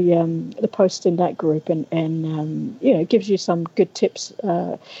enjoy the posts in that group, and it gives you some good tips,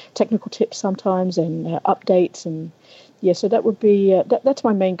 technical tips sometimes, and updates, and yeah, so that would be that's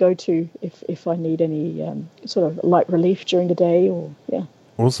my main go-to if I need any sort of light relief during the day, or yeah.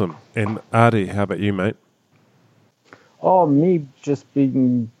 Awesome. And Artie, how about you, mate? Oh, me just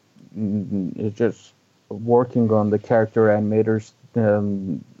being just working on the character animators,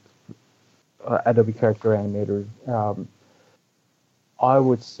 Adobe Character Animator. I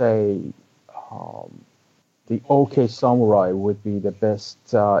would say the OK Samurai would be the best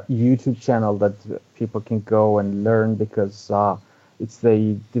YouTube channel that people can go and learn, because it's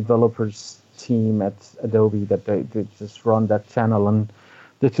the developers team at Adobe that they just run that channel, and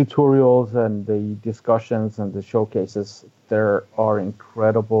the tutorials and the discussions and the showcases there are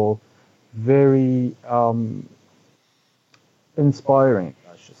incredible, very inspiring,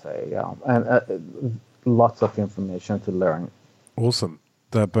 I should say, and lots of information to learn. Awesome.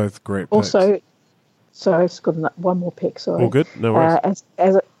 They're both great picks. Also, sorry, I've just got one more pick. Sorry. All good, no worries.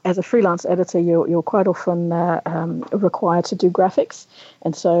 As a freelance editor, you're quite often required to do graphics,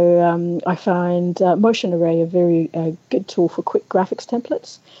 and so I find Motion Array a very good tool for quick graphics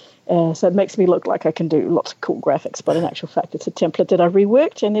templates. So it makes me look like I can do lots of cool graphics, but in actual fact, it's a template that I've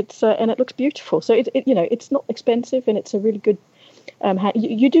reworked, and it looks beautiful. So it's not expensive, and it's a really good.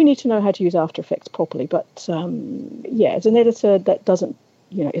 You do need to know how to use After Effects properly, but as an editor, that doesn't,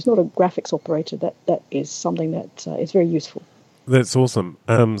 it's not a graphics operator. That is something that is very useful. That's awesome.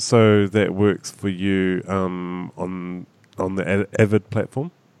 So that works for you on the Avid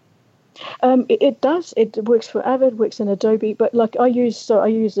platform? It does. It works for Avid, works in Adobe, but like I use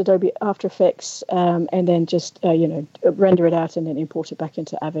Adobe After Effects, and then just render it out and then import it back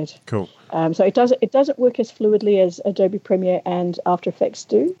into Avid. Cool. So it doesn't work as fluidly as Adobe Premiere and After Effects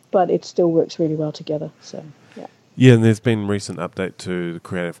do, but it still works really well together. So yeah. Yeah, and there's been recent update to the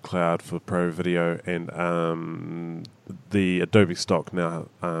Creative Cloud for Pro Video, and the Adobe stock now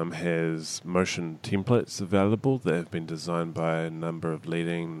has motion templates available that have been designed by a number of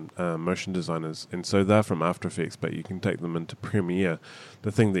leading motion designers, and so they're from After Effects, but you can take them into Premiere.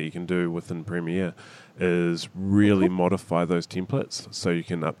 The thing that you can do within Premiere is really modify those templates, so you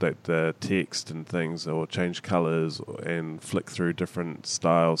can update the text and things, or change colors and flick through different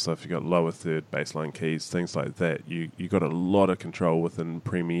styles. So if you've got lower third baseline keys, things like that, you got a lot of control within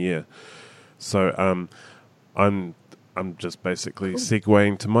Premiere. So I'm just basically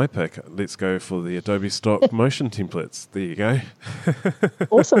segueing to my pick. Let's go for the Adobe stock motion templates. There you go.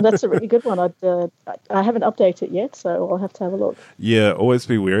 Awesome. That's a really good one. I haven't updated it yet, so I'll have to have a look. Yeah, always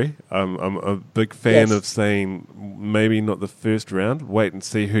be wary. I'm a big fan of saying maybe not the first round. Wait and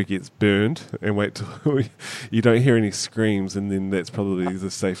see who gets burned, and wait till you don't hear any screams, and then that's probably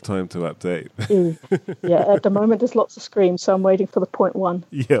the safe time to update. Yeah, at the moment there's lots of screams, so I'm waiting for the point one.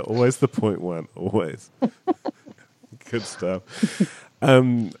 Yeah, always the point one. Always. Good stuff.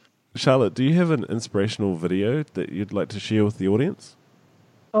 Charlotte, do you have an inspirational video that you'd like to share with the audience?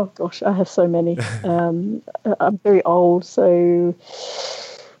 Oh gosh, I have so many. I'm very old, so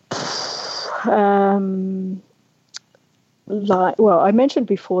I mentioned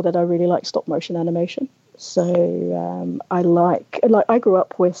before that I really like stop motion animation. So I grew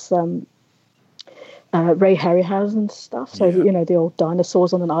up with Ray Harryhausen stuff. So the old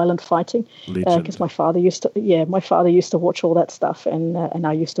dinosaurs on an island fighting. Because my father used to watch all that stuff, and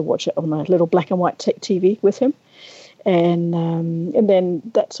I used to watch it on my little black and white TV with him. And then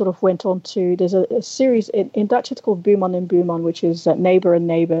that sort of went on to, there's a series in Dutch, it's called Buurman en Buurman, which is Neighbor and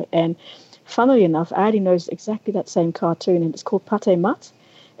Neighbor. And funnily enough, Adi knows exactly that same cartoon, and it's called Pate Mat.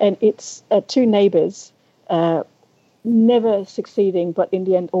 And it's two neighbors never succeeding, but in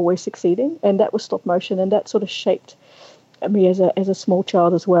the end always succeeding. And that was stop motion, and that sort of shaped me as a small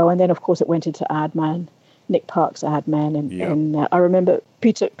child as well. And then, of course, it went into Aardman, Nick Park's Aardman, and I remember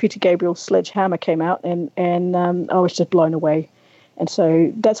Peter Gabriel's Sledgehammer came out, and I was just blown away. And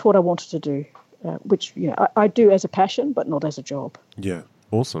so that's what I wanted to do, which I do as a passion, but not as a job. Yeah,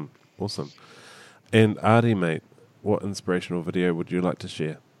 awesome. And Adi, mate, what inspirational video would you like to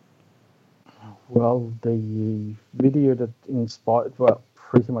share? Well, the video that inspired,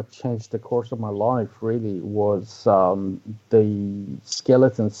 pretty much changed the course of my life, really, was the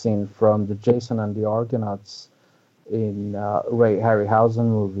skeleton scene from the Jason and the Argonauts in Ray Harryhausen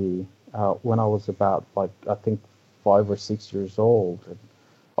movie when I was about, I think 5 or 6 years old. And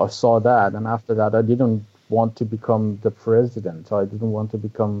I saw that, and after that, I didn't want to become the president. I didn't want to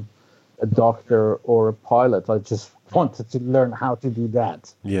become a doctor or a pilot. I just wanted to learn how to do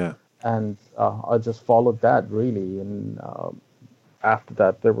that. Yeah. And I just followed that, really. And after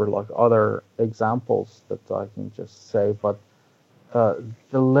that, there were other examples that I can just say. But the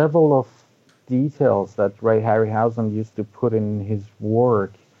level of details that Ray Harryhausen used to put in his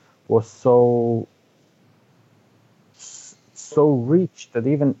work was so rich that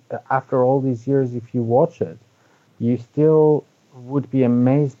even after all these years, if you watch it, you still would be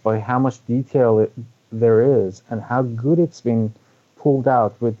amazed by how much detail there is and how good it's been pulled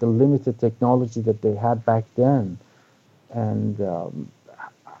out with the limited technology that they had back then, and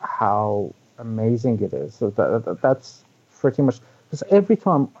how amazing it is. So that's pretty much, because every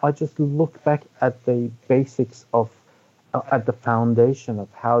time I just look back at the basics of, at the foundation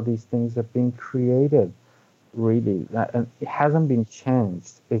of how these things have been created, really, and it hasn't been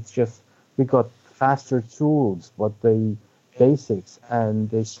changed. It's just we got faster tools, but the basics and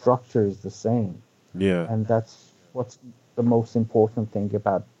the structure is the same. Yeah. And that's what's the most important thing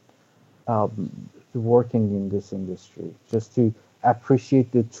about working in this industry, just to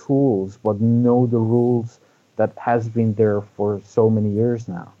appreciate the tools but know the rules that has been there for so many years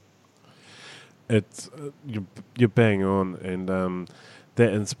now. It's you're bang on, and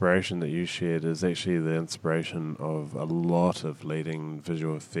that inspiration that you shared is actually the inspiration of a lot of leading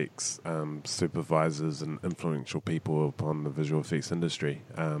visual effects supervisors and influential people upon the visual effects industry.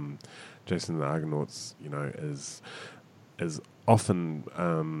 Jason the Argonauts, is often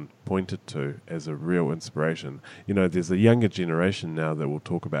pointed to as a real inspiration. There's a younger generation now that will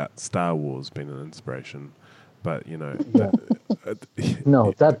talk about Star Wars being an inspiration, but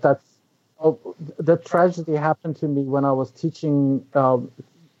no, that's the tragedy happened to me when I was teaching.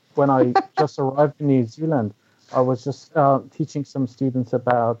 When I just arrived in New Zealand, I was just teaching some students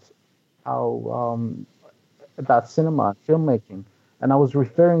about about cinema and filmmaking, and I was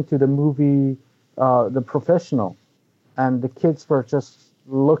referring to the movie The Professional, and the kids were just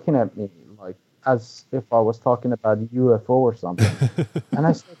looking at me like as if I was talking about a UFO or something. And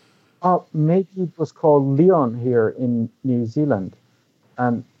I said, "Oh, maybe it was called Leon here in New Zealand,"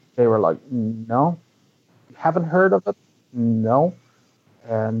 and they were like, "No, you haven't heard of it? No."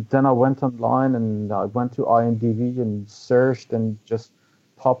 And then I went online and I went to IMDb and searched and just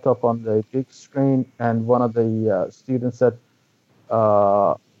popped up on the big screen. And one of the students said,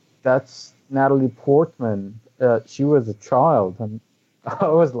 "That's Natalie Portman. She was a child." And I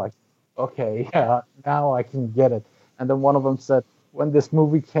was like, "Okay, yeah, now I can get it." And then one of them said, "When this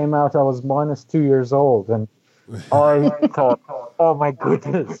movie came out, I was minus 2 years old." And I thought, "Oh my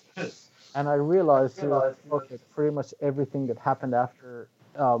goodness." And I realized, okay, pretty much everything that happened after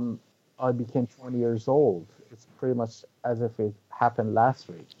I became 20 years old, it's pretty much as if it happened last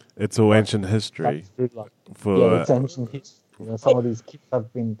week. It's all ancient history. Yeah, it's ancient history. Some of these kids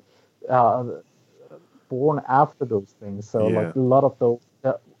have been born after those things, so like a lot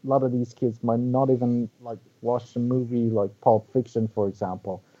of these kids might not even like watch a movie like Pulp Fiction, for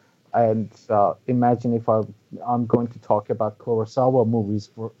example. And imagine if I'm going to talk about Kurosawa movies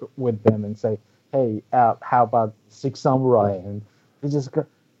with them and say, "Hey, how about Six Samurai?" And they just go,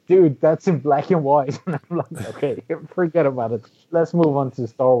 "Dude, that's in black and white." And I'm like, "Okay, forget about it. Let's move on to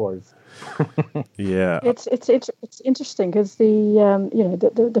Star Wars." Yeah, it's interesting because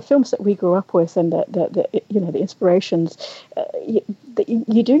the films that we grew up with and the inspirations,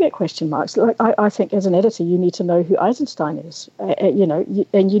 you do get question marks. Like I think as an editor, you need to know who Eisenstein is,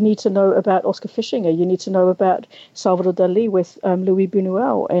 and you need to know about Oscar Fischinger. You need to know about Salvador Dali with Louis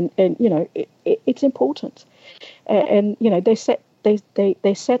Buñuel, and it's important. And they set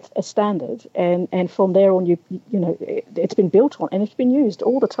a standard, and from there on, it's been built on, and it's been used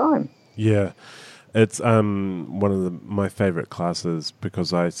all the time. Yeah, it's one of my favorite classes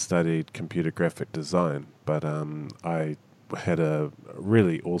because I studied computer graphic design, but I had a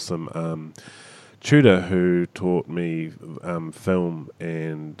really awesome tutor who taught me film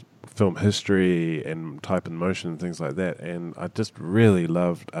and film history and type and motion and things like that, and I just really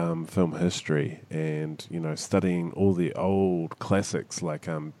loved film history and studying all the old classics like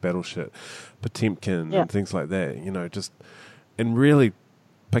Battleship Potemkin and things like that, and really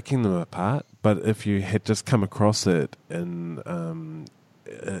picking them apart. But if you had just come across it and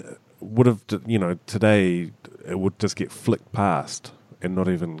would have, today it would just get flicked past and not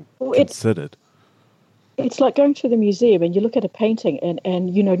even considered. It's like going to the museum and you look at a painting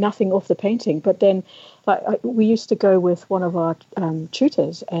and you know nothing of the painting. But then we used to go with one of our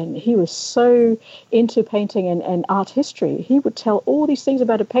tutors, and he was so into painting and art history. He would tell all these things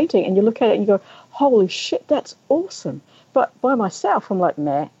about a painting, and you look at it and you go, "Holy shit, that's awesome." But by myself, I'm like,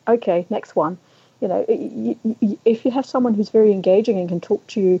 "Nah, okay, next one." If you have someone who's very engaging and can talk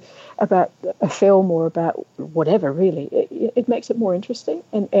to you about a film or about whatever, really, it makes it more interesting.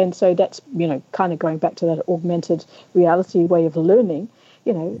 And so that's, kind of going back to that augmented reality way of learning.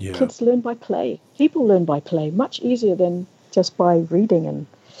 Kids learn by play. People learn by play much easier than just by reading and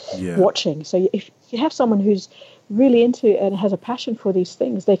watching. So if you have someone who's really into and has a passion for these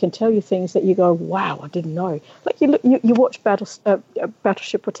things, they can tell you things that you go, "Wow, I didn't know." Like you watch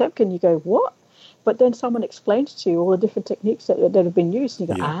Battleship Potemkin, you go, "What?" But then someone explains to you all the different techniques that have been used, and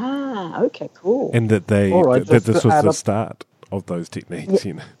you go, "Okay, cool." And that that this was the start of those techniques.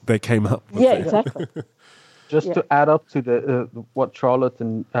 They came up with that. Exactly. Just to add up to the what Charlotte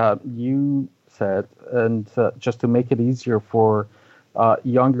and you said, and just to make it easier for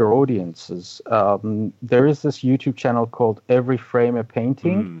younger audiences, there is this YouTube channel called Every Frame a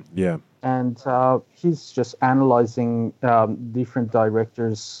Painting. And he's just analyzing different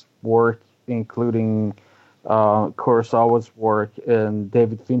directors' work, including Kurosawa's work and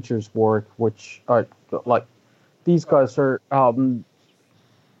David Fincher's work, which are like, these guys are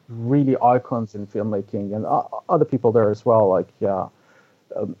really icons in filmmaking, and other people there as well. Like,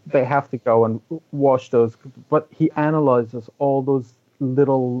 they have to go and watch those. But he analyzes all those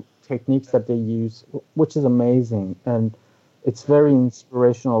little techniques that they use, which is amazing, and it's very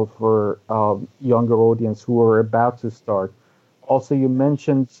inspirational for younger audience who are about to start. Also, you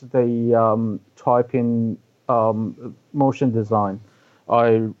mentioned the type-in motion design.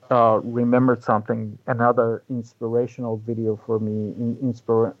 I remembered something, another inspirational video for me,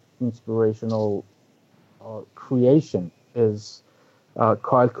 inspirational creation is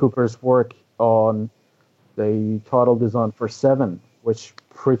Kyle Cooper's work on the title design for Seven, which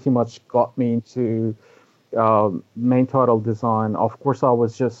pretty much got me into main title design. Of course, I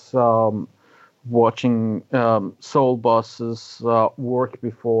was just watching Soul Boss's work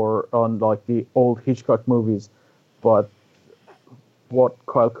before on like the old Hitchcock movies, but what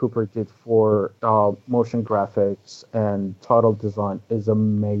Kyle Cooper did for motion graphics and title design is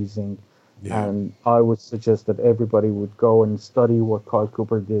amazing. Yeah. And I would suggest that everybody would go and study what Kyle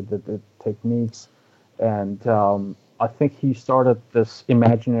Cooper did, the techniques. And I think he started this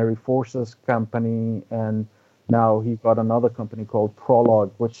Imaginary Forces company, and now he got another company called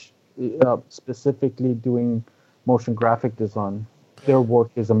Prologue, which specifically doing motion graphic design. Their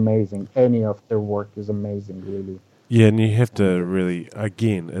work is amazing. Any of their work is amazing, really. Yeah, and you have to really,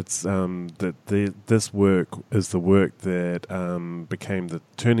 again, it's this work is the work that became the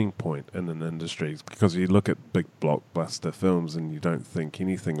turning point in an industry, because you look at big blockbuster films and you don't think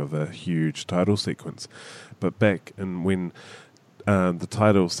anything of a huge title sequence. But back in when the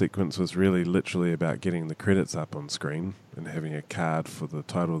title sequence was really literally about getting the credits up on screen and having a card for the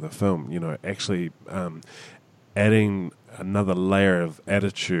title of the film, actually adding another layer of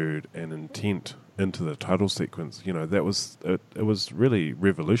attitude and intent into the title sequence, that was it was really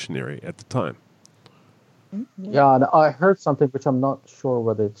revolutionary at the time. Yeah, and I heard something which I'm not sure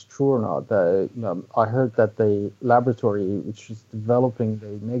whether it's true or not. I heard that the laboratory, which was developing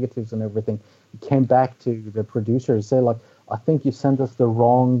the negatives and everything, came back to the producer and said, like, I think you sent us the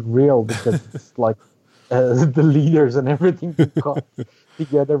wrong reel, because it's like the leaders and everything got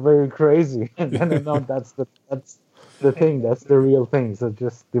together very crazy. And then no, that's the thing, that's the real thing. So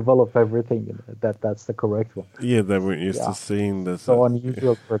just develop everything, that's the correct one. Yeah, they weren't used to seeing this. So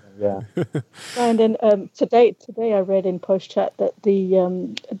unusual for them, yeah. And then today I read in post chat that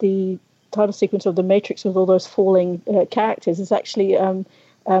the title sequence of The Matrix with all those falling characters is actually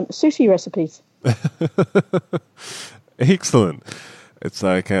sushi recipes. Excellent. It's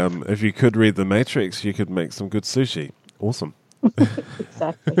like if you could read The Matrix, you could make some good sushi. Awesome.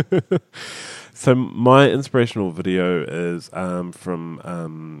 Exactly. So my inspirational video is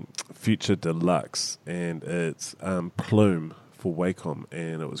from Future Deluxe, and it's Plume for Wacom,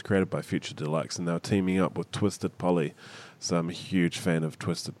 and it was created by Future Deluxe, and they were teaming up with Twisted Poly. So I'm a huge fan of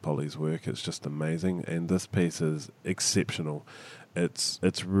Twisted Poly's work. It's just amazing, and this piece is exceptional.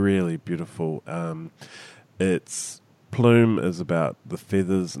 It's really beautiful. Plume is about the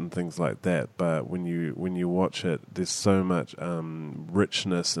feathers and things like that, but when you watch it, there's so much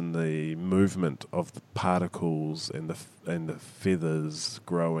richness in the movement of the particles and the feathers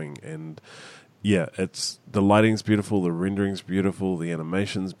growing, and yeah, the lighting's beautiful, the rendering's beautiful, the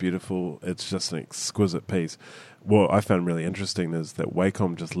animation's beautiful. It's just an exquisite piece. What I found really interesting is that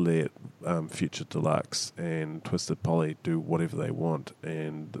Wacom just let Future Deluxe and Twisted Poly do whatever they want,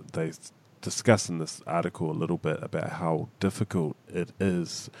 and they discuss in this article a little bit about how difficult it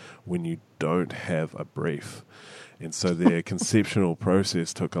is when you don't have a brief. And so their conceptual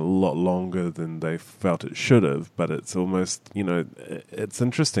process took a lot longer than they felt it should have, but it's almost, it's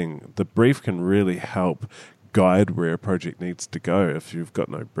interesting. The brief can really help guide where a project needs to go. If you've got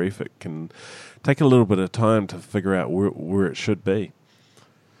no brief, it can take a little bit of time to figure out where it should be.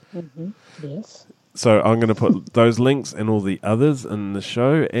 Mm-hmm. Yes. So I'm going to put those links and all the others in the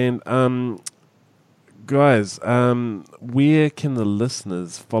show. And guys, where can the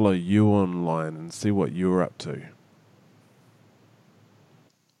listeners follow you online and see what you're up to?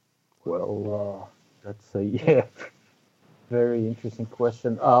 Well, that's a very interesting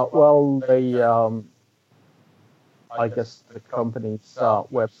question. Well, I guess the company's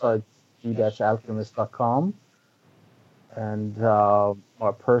website, g-alchemist.com. And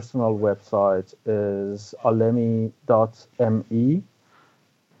my personal website is alemi.me.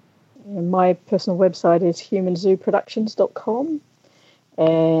 And my personal website is humanzooproductions.com.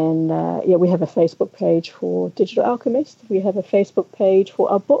 And we have a Facebook page for Digital Alchemist. We have a Facebook page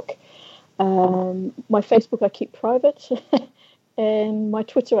for our book. My Facebook I keep private. And my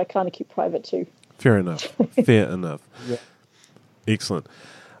Twitter I kind of keep private too. Fair enough. Fair enough. Yeah. Excellent.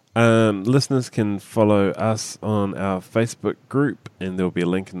 Listeners can follow us on our Facebook group, and there'll be a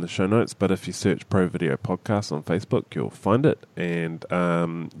link in the show notes. But if you search Pro Video Podcast on Facebook, you'll find it. And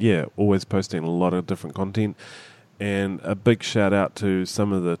always posting a lot of different content. And a big shout out to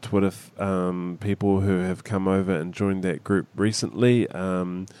some of the Twitter people who have come over and joined that group recently.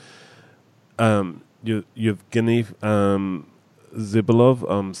 Yevgeny Zibilov,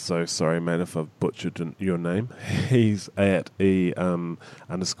 I'm so sorry, mate, if I've butchered your name. He's at _Zibilov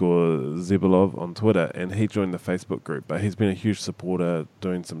on Twitter, and he joined the Facebook group. But he's been a huge supporter,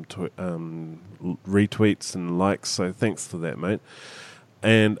 doing some retweets and likes, so thanks for that, mate.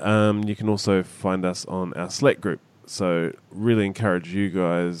 And you can also find us on our Slack group. So really encourage you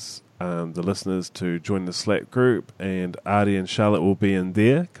guys the listeners to join the Slack group, and Artie and Charlotte will be in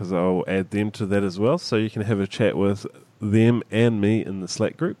there because I'll add them to that as well, so you can have a chat with them and me in the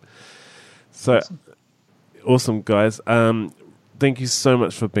Slack group. So awesome guys. Thank you so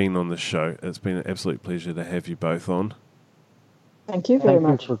much for being on the show. It's been an absolute pleasure to have you both on. Thank you very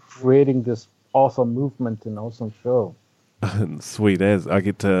much. Thank you for creating this awesome movement and awesome show. Sweet as. I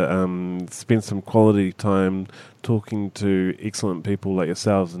get to spend some quality time talking to excellent people like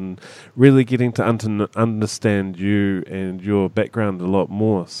yourselves and really getting to understand you and your background a lot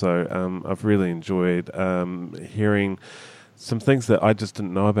more. So I've really enjoyed hearing some things that I just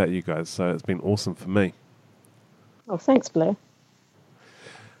didn't know about you guys. So it's been awesome for me. Oh, thanks, Blair.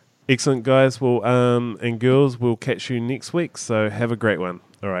 Excellent, guys. Well, and girls, we'll catch you next week. So have a great one.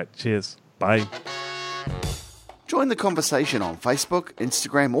 All right. Cheers. Bye. Join the conversation on Facebook,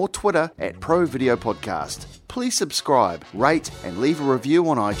 Instagram or Twitter at Pro Video Podcast. Please subscribe, rate and leave a review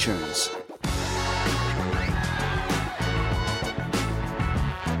on iTunes.